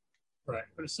 Right.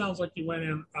 But it sounds like you went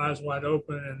in eyes wide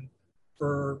open. And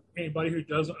for anybody who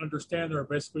doesn't understand, there are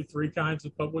basically three kinds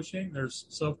of publishing. There's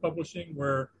self-publishing,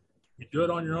 where you do it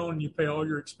on your own and you pay all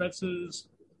your expenses.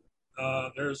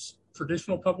 There's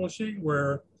traditional publishing,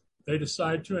 where they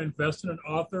decide to invest in an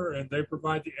author and they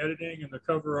provide the editing and the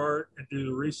cover art and do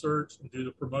the research and do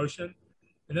the promotion.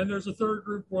 And then there's a third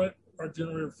group, what are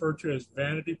generally referred to as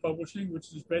vanity publishing,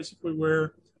 which is basically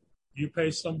where you pay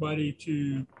somebody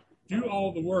to do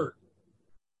all the work,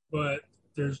 but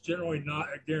there's generally not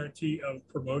a guarantee of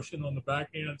promotion on the back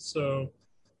end. So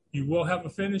you will have a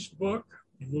finished book.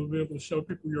 You will be able to show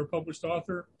people you're a published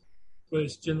author, but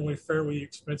it's generally fairly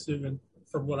expensive, and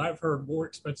from what I've heard, more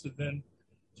expensive than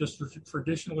just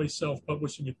traditionally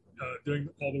self-publishing, doing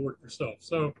all the work yourself.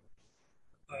 So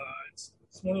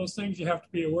it's one of those things you have to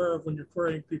be aware of when you're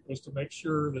querying people, is to make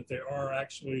sure that they are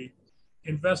actually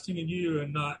investing in you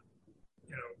and not,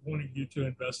 wanting you to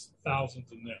invest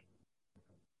thousands in them.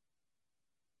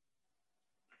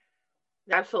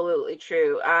 Absolutely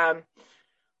true.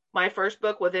 My first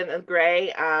book, Within the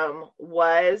Gray,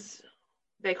 was,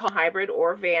 they call hybrid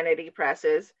or vanity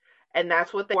presses, and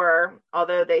that's what they were.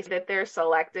 Although they say that they're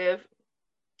selective,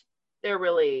 they're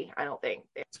really, I don't think.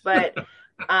 But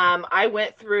I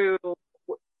went through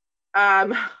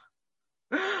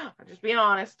I'm just being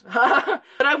honest. But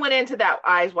I went into that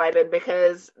eyes wide open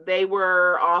because they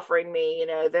were offering me,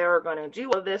 they're going to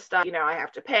do all this stuff. I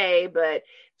have to pay, but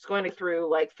it's going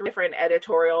through like 3 different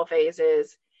editorial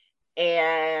phases.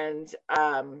 And,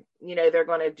 they're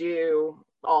going to do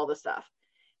all the stuff.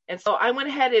 And so I went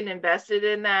ahead and invested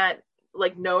in that,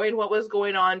 like knowing what was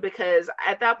going on, because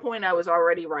at that point I was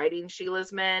already writing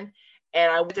Sheila's Men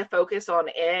and I wanted to focus on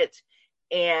it.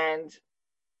 And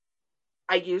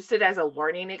I used it as a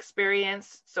learning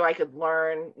experience so I could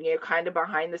learn, kind of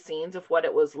behind the scenes of what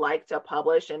it was like to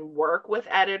publish and work with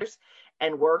editors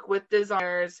and work with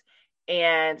designers,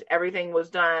 and everything was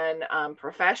done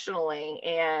professionally.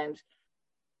 And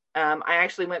I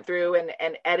actually went through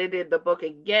and edited the book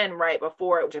again right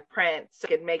before it was to print so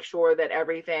I could make sure that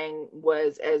everything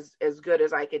was as good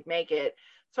as I could make it.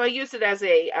 So I used it as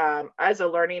a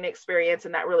learning experience,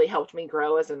 and that really helped me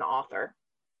grow as an author.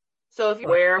 So if you're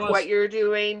aware of what you're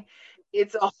doing,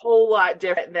 it's a whole lot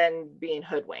different than being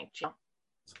hoodwinked.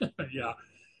 Yeah.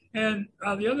 And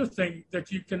the other thing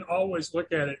that you can always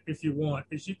look at it if you want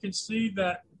is you can see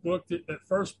that book, that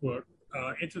first book,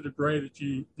 Into the Gray,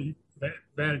 that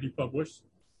Vanity published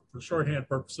for shorthand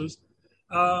purposes,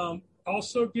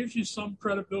 also gives you some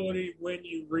credibility when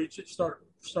you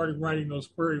starting writing those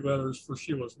query letters for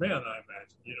Sheila's Men, I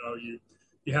imagine.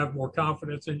 You have more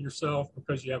confidence in yourself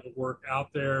because you have the work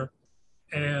out there.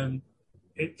 And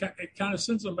it kind of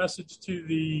sends a message to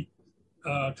the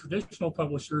traditional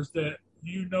publishers that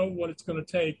you know what it's going to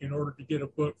take in order to get a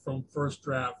book from first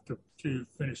draft to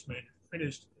finished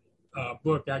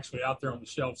book actually out there on the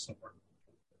shelf somewhere.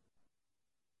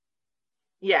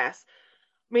 Yes.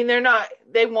 I mean,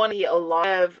 they want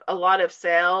a lot of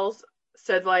sales.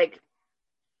 So like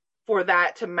for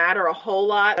that to matter a whole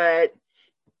lot, but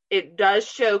it does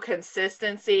show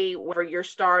consistency whenever you're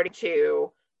starting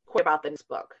to quit about this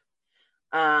book.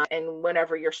 And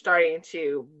whenever you're starting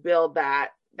to build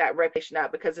that reputation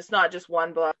up, because it's not just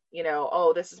one book,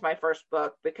 oh, this is my first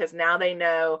book, because now they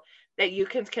know that you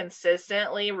can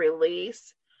consistently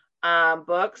release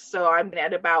books. So I'm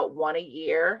at about 1 a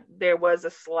year. There was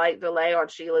a slight delay on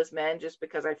Sheila's Men just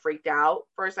because I freaked out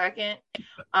for a second.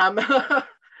 But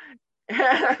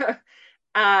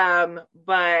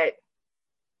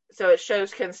so it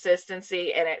shows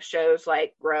consistency and it shows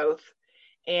like growth,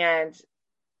 and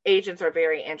agents are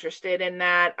very interested in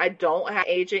that. I don't have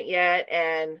an agent yet,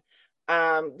 and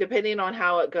depending on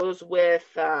how it goes with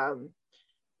the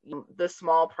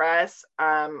small press,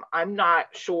 I'm not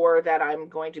sure that I'm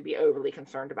going to be overly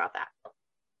concerned about that.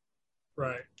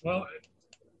 Right. Well,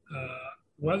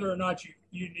 whether or not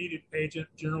you need an agent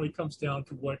generally comes down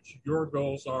to what your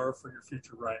goals are for your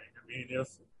future writing. I mean,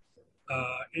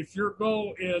 if your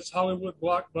goal is Hollywood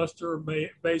blockbuster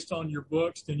based on your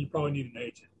books, then you probably need an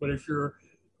agent. But if your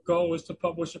goal is to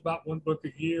publish about 1 book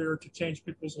a year, to change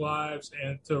people's lives,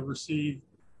 and to receive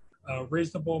a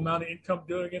reasonable amount of income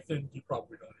doing it, then you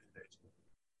probably don't need an agent.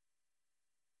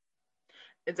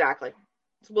 Exactly.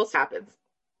 We'll see what happens.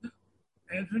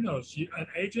 And who knows? An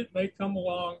agent may come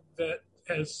along that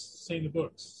has seen the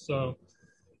books. So,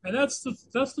 and that's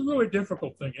the really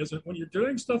difficult thing, isn't it? When you're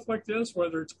doing stuff like this,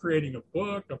 whether it's creating a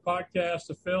book, a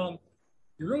podcast, a film,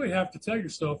 you really have to tell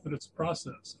yourself that it's a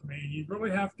process. I mean, you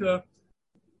really have to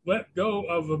let go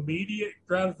of immediate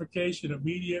gratification,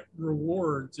 immediate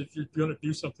rewards if you're going to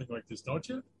do something like this, don't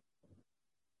you?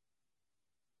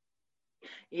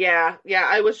 Yeah.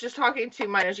 I was just talking to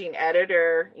my managing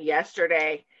editor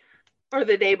yesterday or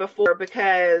the day before,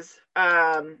 because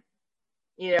we're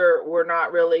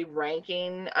not really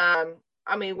ranking. I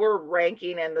mean, we're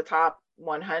ranking in the top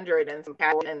 100 and some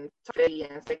and 50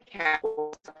 and some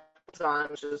categories,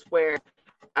 which is where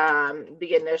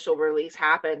the initial release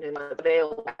happened and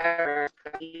available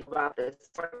about this.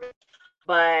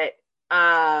 But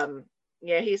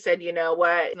he said, you know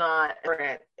what, it's not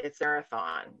it's a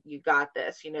marathon. You got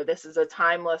this. This is a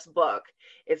timeless book.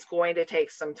 It's going to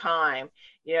take some time.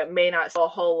 It may not sell a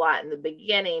whole lot in the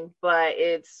beginning, but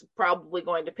it's probably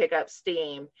going to pick up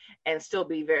steam and still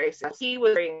be very successful. He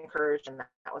was very encouraged, and that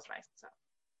was nice. So.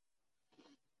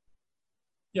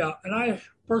 Yeah, and I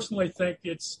personally think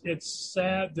it's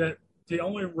sad that the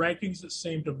only rankings that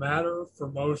seem to matter for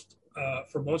most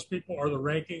people are the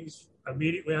rankings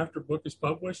immediately after a book is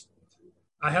published.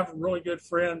 I have a really good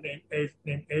friend named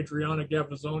Adriana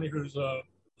Gavazzoni, who's an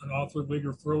author of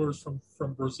legal thrillers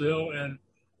from Brazil, and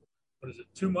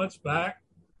 2 months back,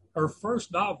 her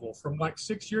first novel from like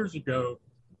 6 years ago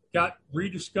got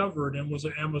rediscovered and was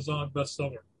an Amazon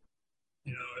bestseller.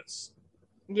 It's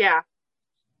yeah.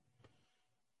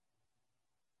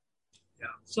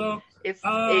 So it's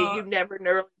you never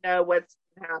really know what's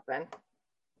going to happen.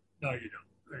 No, you don't.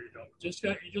 There you go.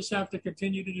 You just have to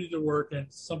continue to do the work, and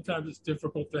sometimes it's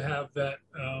difficult to have that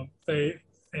faith.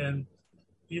 And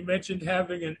you mentioned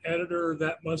having an editor.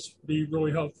 That must be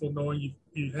really helpful, knowing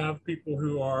you have people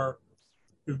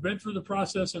who've been through the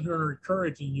process and who are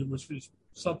encouraging you, which is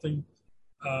something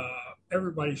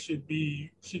everybody should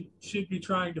be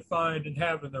trying to find and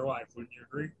have in their life. Wouldn't you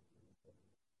agree?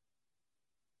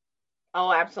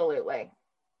 Oh, absolutely.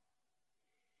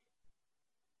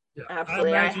 Yeah, I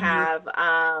Absolutely. I imagine you're. have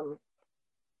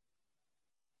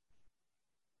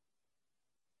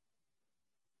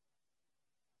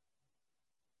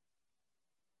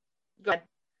good.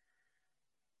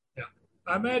 Yeah,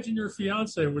 I imagine your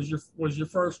fiance was your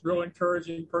first real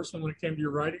encouraging person when it came to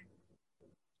your writing.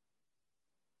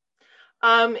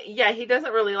 Yeah, he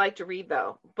doesn't really like to read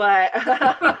though, but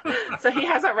so he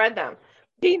hasn't read them.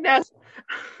 He knows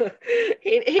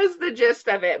he knows the gist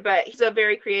of it, but he's a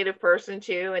very creative person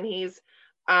too, and he's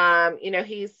ready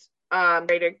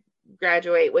to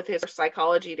graduate with his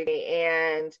psychology degree,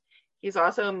 and he's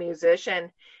also a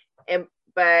musician, and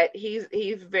but he's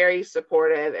very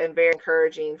supportive and very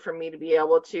encouraging for me to be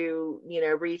able to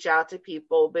reach out to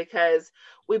people because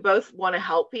we both want to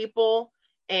help people,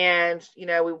 and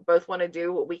we both want to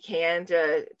do what we can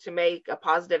to make a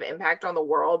positive impact on the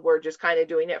world. We're just kind of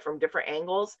doing it from different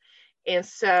angles, and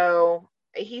so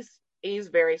he's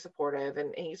very supportive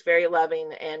and he's very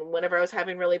loving, and whenever I was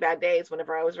having really bad days,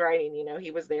 whenever I was writing,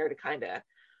 he was there to kind of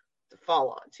fall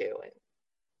on to, and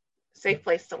safe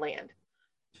place to land.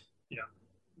 Yeah.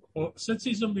 Well, since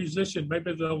he's a musician,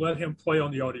 maybe they'll let him play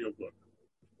on the audiobook.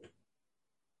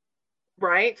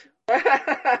 Right.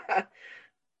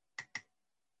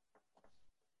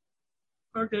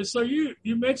 Okay, so you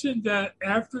mentioned that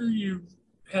after you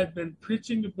had been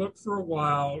preaching the book for a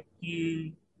while,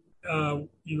 you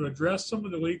addressed some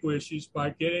of the legal issues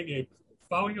by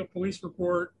filing a police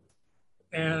report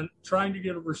and trying to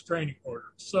get a restraining order.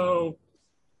 So,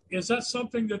 is that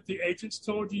something that the agents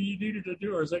told you needed to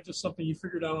do, or is that just something you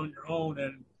figured out on your own?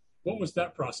 And what was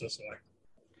that process like?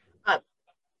 uh,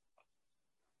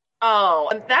 oh,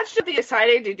 and that's just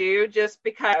decided to do just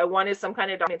because I wanted some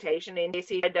kind of documentation in case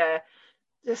he had to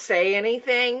say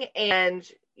anything. And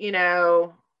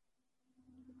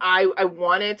I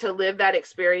wanted to live that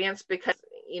experience because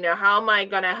how am I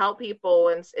going to help people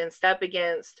and step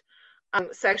against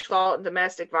sexual assault and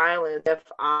domestic violence if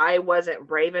I wasn't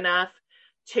brave enough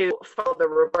to follow the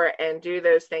report and do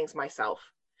those things myself?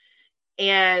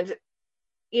 And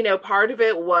part of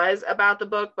it was about the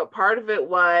book, but part of it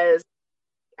was,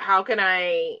 how can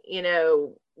I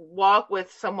walk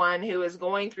with someone who is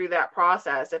going through that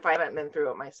process if I haven't been through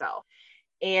it myself?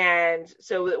 And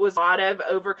so it was a lot of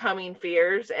overcoming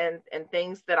fears and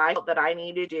things that I felt that I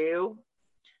need to do,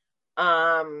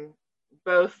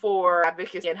 both for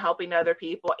advocacy and helping other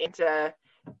people, and to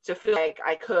feel like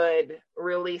I could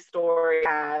release story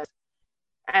as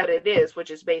it is,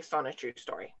 which is based on a true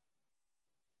story.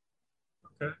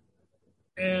 Okay.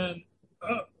 And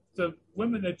the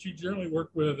women that you generally work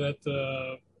with at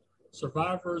the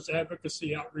Survivors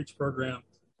Advocacy Outreach Program,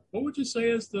 what would you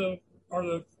say are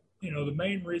the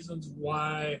main reasons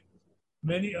why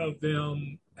many of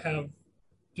them have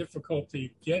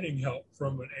difficulty getting help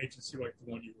from an agency like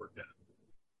the one you work at?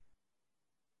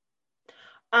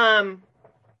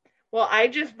 Well, I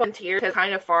just volunteered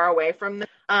kind of far away from them.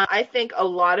 I think a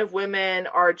lot of women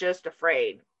are just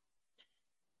afraid.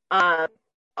 Um,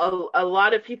 a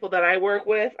lot of people that I work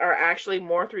with are actually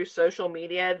more through social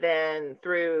media than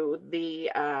through the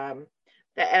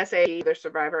SA, the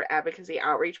Survivor Advocacy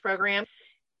Outreach Program.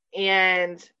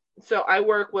 And so I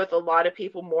work with a lot of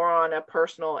people more on a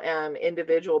personal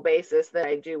individual basis than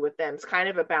I do with them. It's kind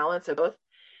of a balance of both.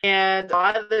 And a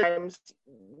lot of the times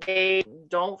they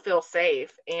don't feel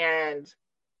safe, and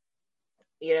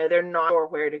they're not sure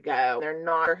where to go. They're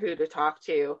not sure who to talk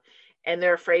to, and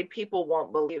they're afraid people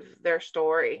won't believe their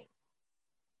story.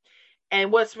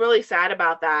 And what's really sad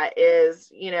about that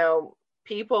is,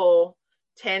 people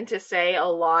tend to say a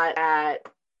lot at,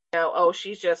 oh,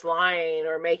 she's just lying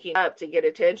or making up to get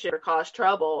attention or cause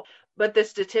trouble. But the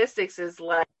statistics is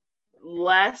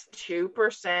less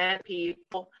 2%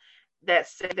 people that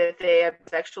say that they have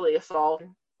sexually assaulted.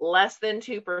 Less than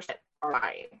 2% are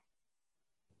lying.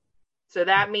 So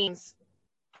that means,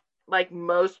 like,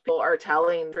 most people are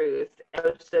telling the truth, and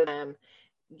most of them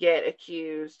get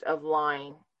accused of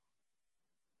lying.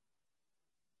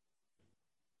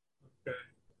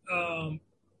 Okay.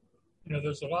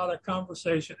 There's a lot of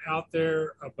conversation out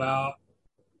there about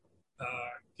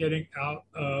getting out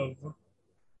of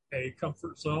a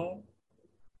comfort zone,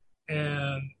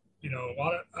 and a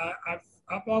lot of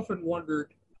I've often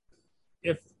wondered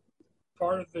if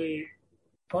part of the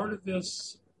part of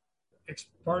this,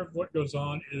 part of what goes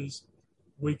on is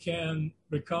we can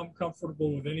become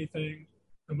comfortable with anything,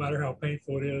 no matter how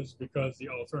painful it is, because the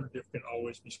alternative can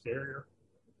always be scarier.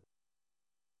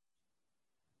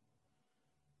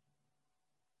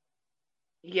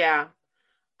 Yeah.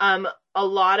 A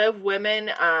lot of women,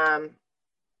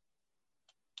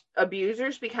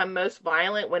 abusers become most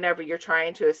violent whenever you're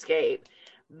trying to escape.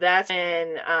 That's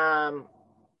when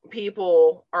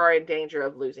people are in danger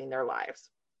of losing their lives.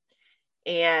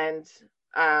 And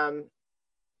um,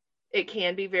 it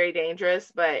can be very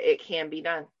dangerous, but it can be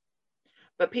done.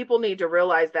 But people need to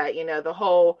realize that, the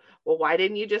whole, well, why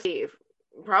didn't you just leave?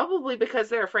 Probably because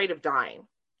they're afraid of dying.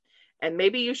 And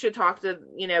maybe you should talk to,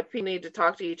 people need to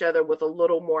talk to each other with a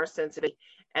little more sensitivity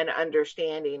and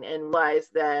understanding and realize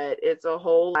that it's a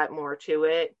whole lot more to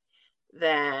it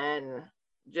than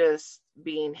just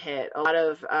being hit. A lot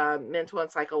of mental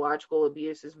and psychological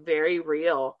abuse is very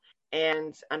real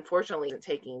and unfortunately isn't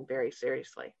taken very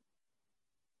seriously.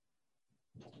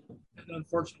 And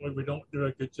unfortunately, we don't do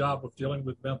a good job of dealing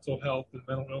with mental health and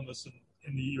mental illness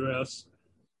in the U.S.,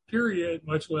 period,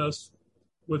 much less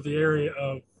with the area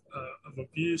of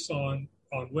abuse on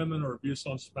women or abuse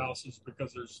on spouses,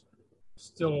 because there's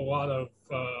still a lot of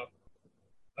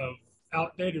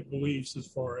outdated beliefs as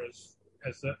far as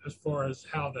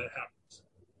how that happens.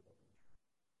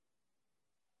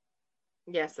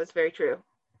 Yes, that's very true.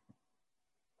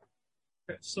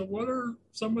 Okay, so what are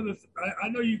some of the? I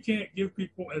know you can't give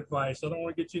people advice. I don't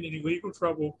want to get you in any legal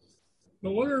trouble.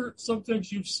 But what are some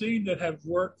things you've seen that have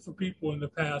worked for people in the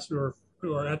past who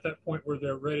are at that point where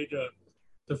they're ready to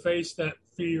face that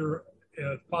fear,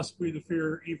 possibly the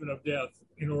fear even of death,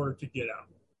 in order to get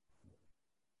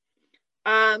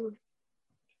out? Um,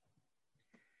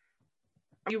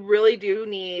 you really do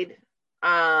need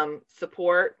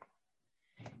support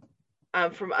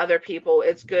from other people.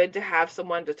 It's good to have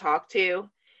someone to talk to.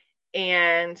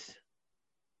 And,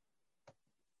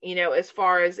 as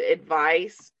far as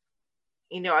advice,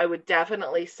 I would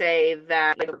definitely say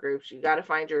that groups, you got to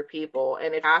find your people.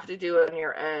 And if you have to do it on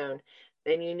your own,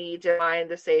 then you need to find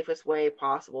the safest way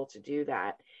possible to do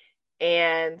that.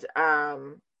 And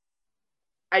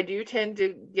I do tend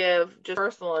to give just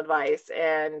personal advice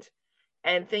and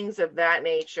things of that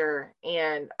nature.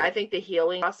 And I think the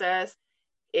healing process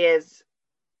is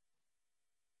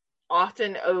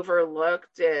often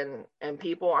overlooked and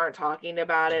people aren't talking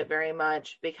about it very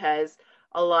much because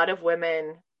a lot of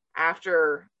women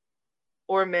after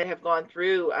or men have gone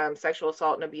through sexual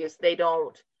assault and abuse, they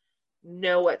don't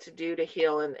know what to do to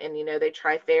heal and they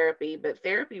try therapy, but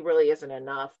therapy really isn't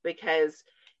enough because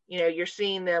you're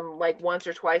seeing them like once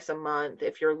or twice a month.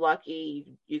 If you're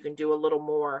lucky, you can do a little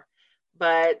more,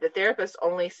 but the therapist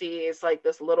only sees like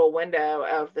this little window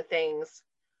of the things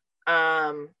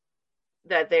um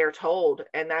that they're told,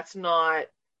 and that's not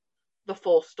the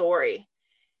full story.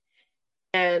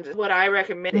 And what I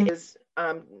recommend is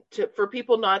for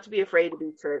people not to be afraid to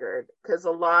be triggered, because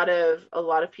a lot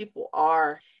of people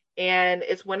are, and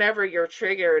it's whenever you're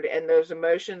triggered and those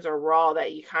emotions are raw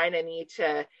that you kind of need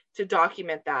to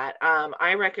document that.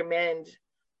 I recommend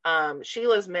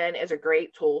Sheila's Men is a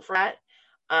great tool for that.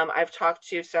 I've talked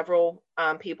to several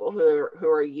people who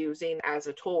are using as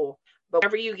a tool. But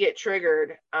whenever you get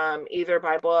triggered, either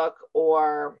by book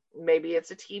or maybe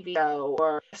it's a TV show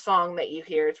or a song that you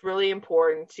hear, it's really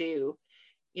important to,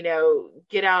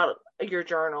 get out your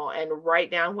journal and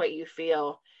write down what you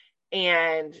feel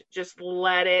and just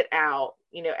let it out.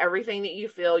 Everything that you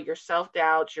feel, your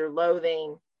self-doubt, your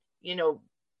loathing, you know,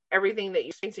 everything that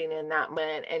you're experiencing in that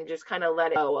moment, and just kind of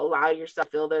let it go. Allow yourself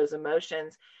to feel those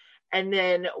emotions. And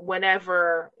then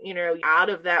whenever, you're out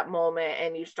of that moment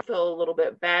and you start to feel a little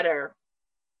bit better,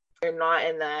 you're not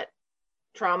in that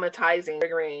traumatizing,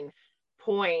 triggering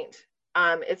point,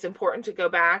 it's important to go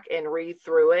back and read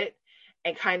through it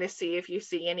and kind of see if you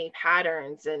see any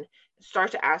patterns and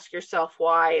start to ask yourself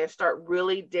why and start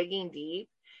really digging deep.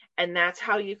 And that's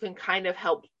how you can kind of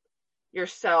help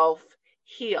yourself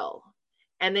heal.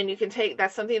 And then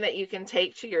that's something that you can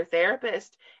take to your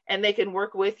therapist and they can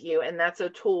work with you. And that's a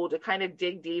tool to kind of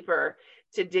dig deeper,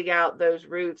 to dig out those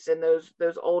roots and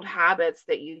those old habits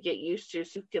that you get used to,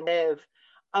 so you can live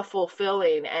a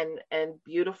fulfilling and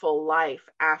beautiful life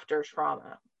after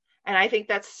trauma. And I think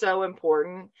that's so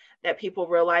important that people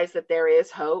realize that there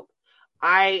is hope.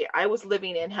 I was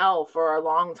living in hell for a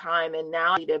long time, and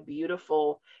now I lead a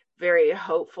beautiful, very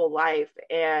hopeful life.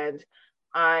 And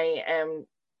I am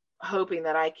hoping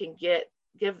that I can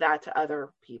give that to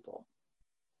other people.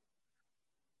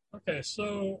 Okay,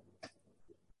 so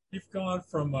you've gone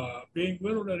from being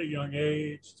widowed at a young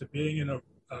age to being in a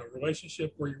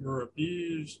relationship where you were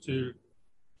abused to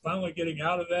finally getting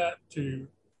out of that to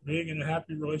being in a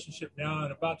happy relationship now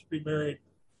and about to be married,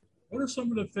 what are some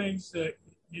of the things that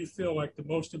you feel like the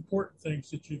most important things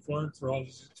that you've learned through all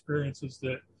these experiences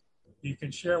that you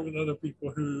can share with other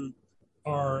people who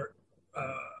are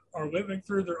living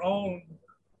through their own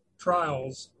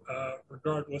trials,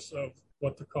 regardless of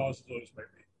what the cause of those may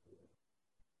be?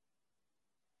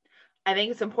 I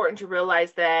think it's important to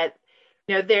realize that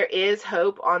there is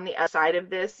hope on the other side of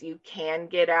this. You can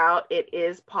get out. It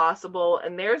is possible,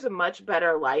 and there's a much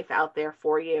better life out there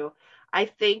for you. I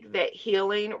think that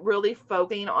healing, really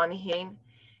focusing on healing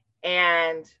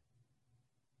and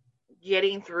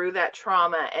getting through that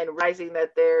trauma and realizing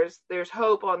that there's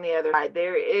hope on the other side.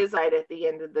 There is light at the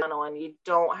end of the tunnel, and you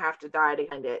don't have to die to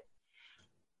find it.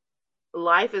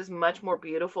 Life is much more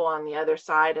beautiful on the other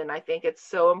side, and I think it's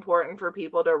so important for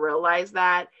people to realize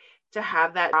that, to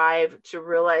have that drive to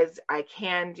realize, I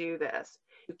can do this.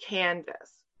 You can do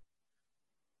this.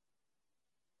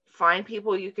 Find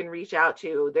people you can reach out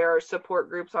to. There are support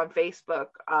groups on Facebook.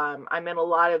 I'm in a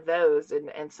lot of those,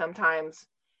 and sometimes,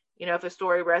 if a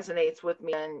story resonates with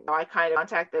me, and I kind of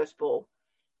contact those people,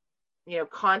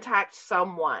 contact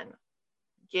someone,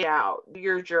 get out, do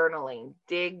your journaling,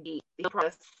 dig deep.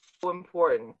 It's so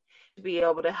important to be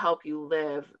able to help you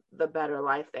live the better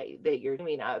life that you're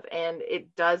dreaming of. And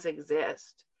it does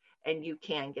exist, and you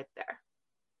can get there.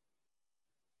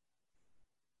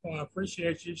 Well, I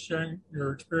appreciate you sharing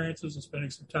your experiences and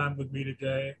spending some time with me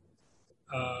today.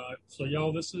 So,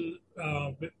 y'all, this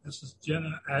is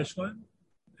Jenna Ashlyn,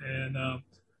 and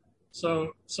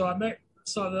so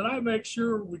that I make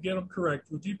sure we get them correct.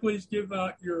 Would you please give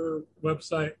out your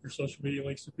website, your social media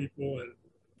links to people?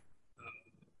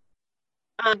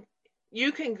 And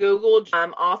you can Google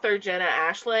author Jenna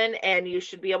Ashlyn, and you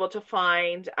should be able to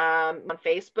find on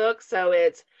Facebook. So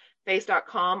it's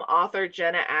face.com, author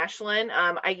Jenna Ashlyn.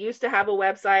 I used to have a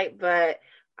website, but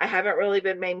I haven't really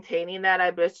been maintaining that.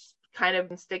 I've just kind of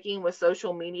been sticking with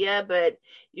social media, but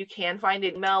you can find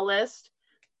an email list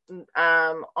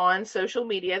on social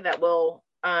media that will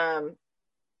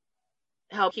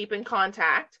help keep in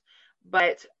contact.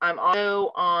 But I'm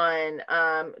also on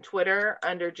Twitter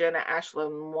under Jenna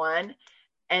Ashlyn 1,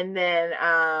 and then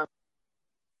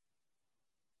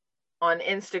on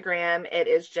Instagram it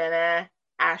is Jenna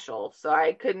Ashel. So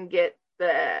I couldn't get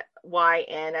the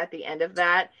YN at the end of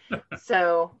that.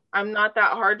 So I'm not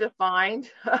that hard to find.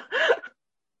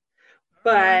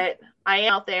 But I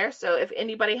am out there. So if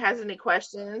anybody has any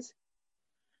questions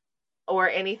or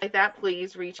anything like that,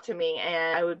 please reach to me,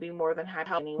 and I would be more than happy to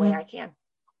help any way I can.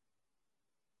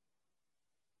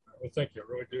 Well, thank you.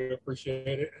 I really do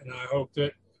appreciate it. And I hope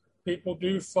that people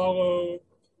do follow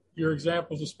your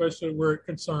examples, especially where it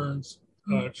concerns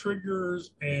triggers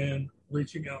and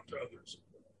reaching out to others.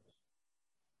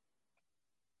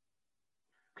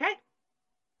 Okay.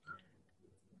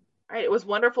 All right. It was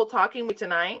wonderful talking with you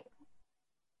tonight.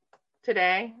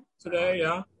 Today,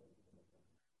 yeah.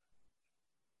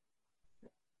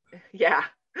 Yeah.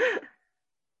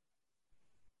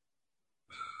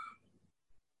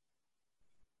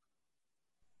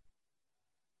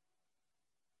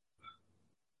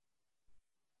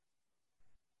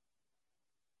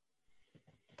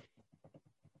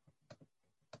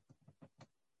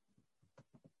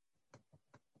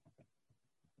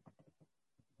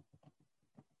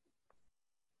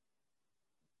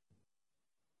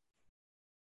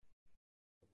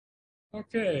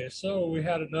 Okay, so we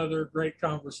had another great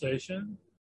conversation.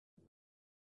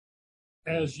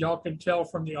 As y'all can tell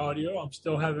from the audio, I'm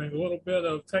still having a little bit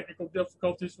of technical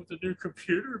difficulties with the new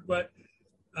computer, but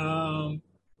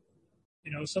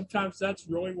sometimes that's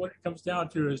really what it comes down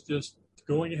to, is just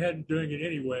going ahead and doing it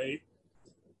anyway,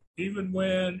 even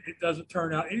when it doesn't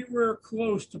turn out anywhere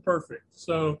close to perfect.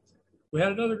 So we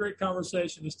had another great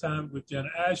conversation this time with Jenna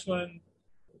Ashlyn.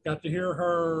 Got to hear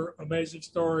her amazing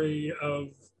story of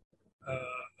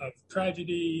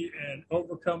tragedy and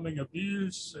overcoming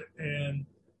abuse, and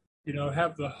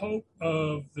have the hope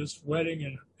of this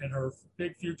wedding and her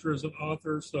big future as an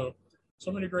author. So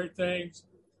many great things.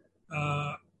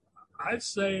 I'd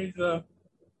say the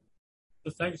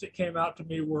things that came out to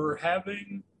me were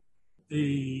having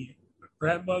the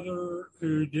grandmother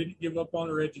who didn't give up on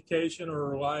her education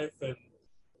or her life, and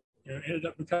ended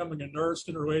up becoming a nurse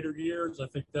in her later years. I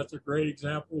think that's a great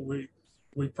example.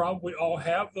 We probably all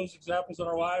have those examples in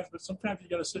our lives, but sometimes you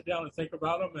got to sit down and think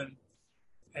about them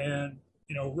and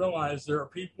realize there are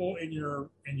people in your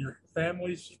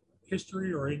family's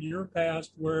history or in your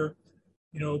past where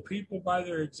people by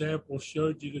their example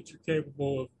showed you that you're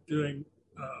capable of doing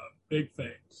big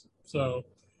things. So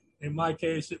in my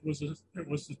case, it was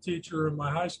the teacher in my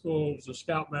high school. It was a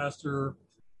scoutmaster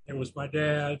It was my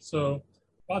dad. So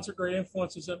lots of great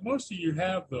influences, and most of you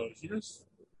have those. You just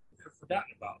have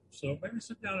forgotten about them. So maybe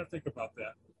sit down and think about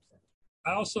that.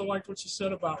 I also liked what she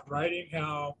said about writing,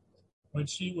 how when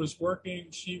she was working,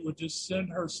 she would just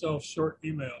send herself short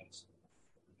emails.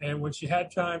 And when she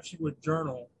had time, she would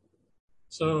journal.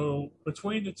 So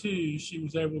between the two, she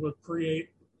was able to create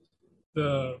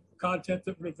the content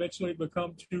that would eventually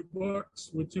become 2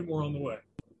 books with 2 more on the way.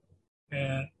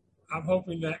 And I'm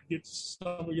hoping that gets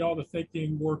some of y'all to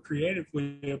thinking more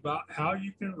creatively about how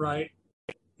you can write,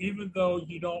 even though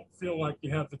you don't feel like you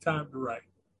have the time to write.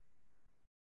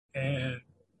 And,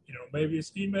 maybe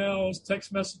it's emails,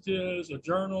 text messages, a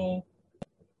journal.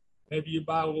 Maybe you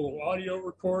buy a little audio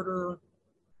recorder.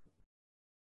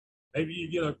 Maybe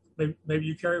you maybe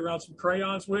you carry around some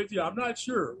crayons with you. I'm not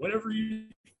sure. Whatever you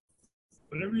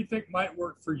think might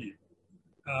work for you.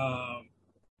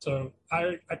 So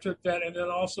I took that, and then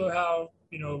also how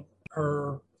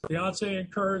her fiance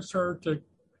encouraged her to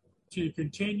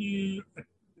continue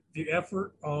the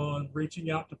effort on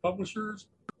reaching out to publishers,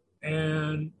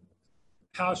 and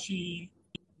how she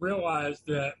realized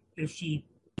that if she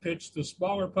pitched the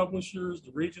smaller publishers, the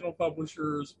regional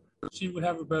publishers, she would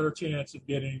have a better chance of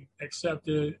getting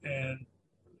accepted. And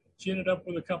she ended up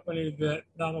with a company that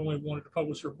not only wanted to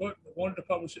publish her book, but wanted to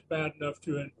publish it bad enough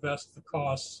to invest the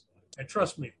costs. And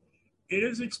trust me, it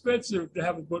is expensive to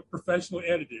have a book professionally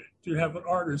edited, to have an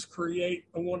artist create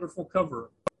a wonderful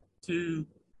cover, to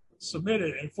submit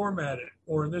it and format it,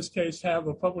 or in this case, have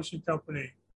a publishing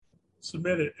company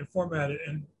submit it and format it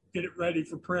and get it ready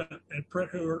for print, and print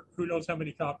who knows how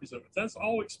many copies of it. That's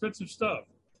all expensive stuff.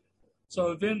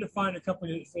 So then to find a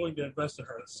company that's willing to invest in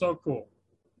her, that's so cool.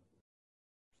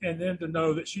 And then to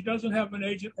know that she doesn't have an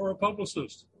agent or a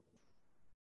publicist.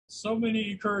 So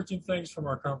many encouraging things from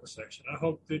our conversation. I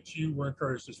hope that you were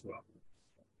encouraged as well.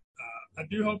 I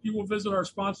do hope you will visit our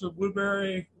sponsor,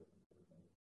 Blubrry,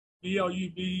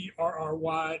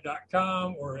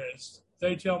 BLUBRRY.com, or as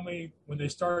they tell me, when they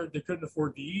started, they couldn't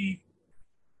afford the E.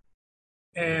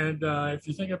 And if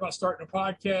you're thinking about starting a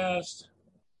podcast,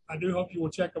 I do hope you will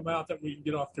check them out, that we can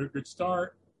get off to a good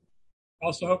start.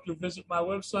 Also hope you'll visit my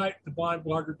website,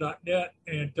 theblindblogger.net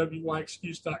and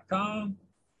wyexcuse.com.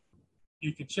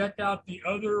 You can check out the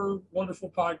other wonderful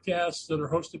podcasts that are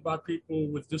hosted by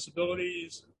people with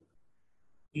disabilities.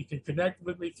 You can connect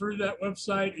with me through that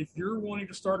website. If you're wanting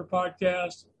to start a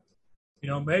podcast,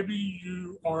 maybe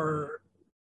you have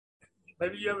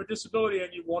a disability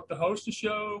and you want to host a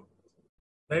show.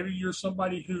 Maybe you're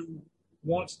somebody who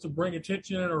wants to bring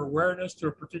attention or awareness to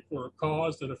a particular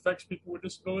cause that affects people with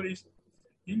disabilities.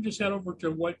 You can just head over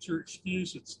to What's Your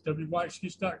Excuse. It's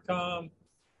wyexcuse.com.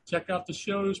 Check out the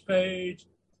shows page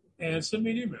and send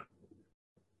me an email.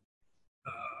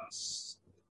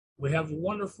 We have a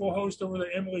wonderful host over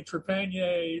there, Emily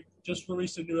Trepanier, just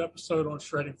released a new episode on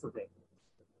shredding for good.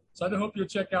 So I do hope you'll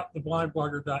check out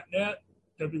theblindblogger.net,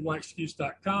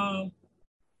 wyexcuse.com.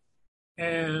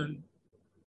 And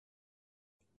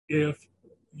if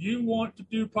you want to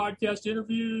do podcast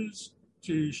interviews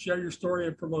to share your story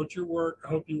and promote your work, I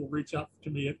hope you will reach out to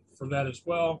me for that as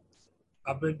well.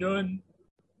 I've been doing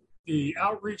the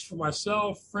outreach for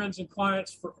myself, friends, and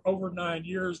clients for over 9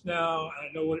 years now. I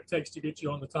know what it takes to get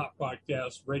you on the top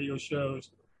podcasts, radio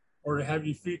shows, or to have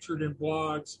you featured in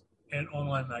blogs and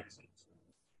online magazines.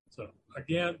 So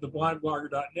again,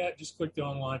 theblindblogger.net, just click the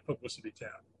online publicity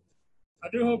tab. I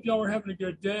do hope y'all are having a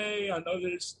good day. I know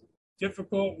that it's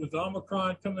difficult with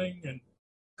Omicron coming and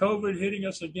COVID hitting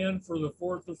us again for the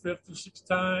 4th or 5th or 6th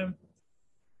time.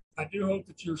 I do hope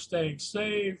that you're staying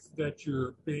safe, that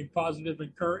you're being positive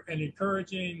and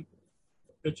encouraging,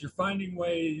 that you're finding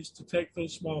ways to take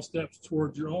those small steps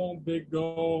towards your own big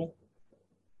goal,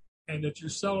 and that you're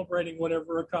celebrating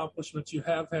whatever accomplishments you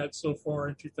have had so far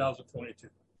in 2022.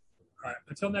 All right,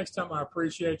 until next time, I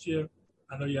appreciate you.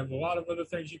 I know you have a lot of other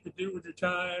things you could do with your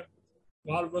time,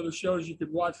 a lot of other shows you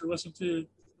could watch or listen to,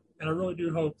 and I really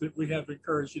do hope that we have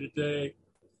encouraged you today.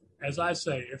 As I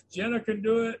say, if Jenna can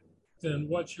do it, then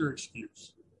what's your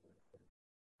excuse?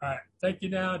 All right, thank you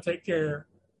now. Take care.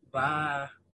 Bye.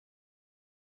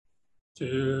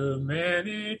 Too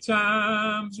many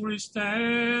times we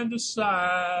stand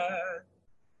aside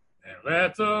and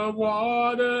let the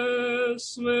water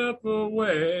slip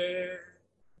away,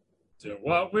 till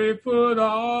what we put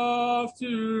off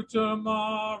to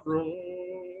tomorrow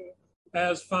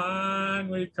has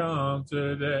finally come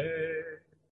today.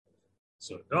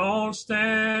 So don't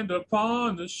stand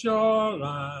upon the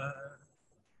shoreline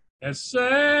and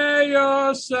say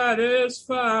you're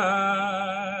satisfied.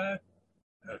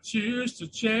 Now choose to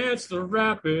chance the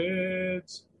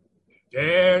rapids,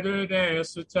 dare to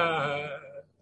dance the tide.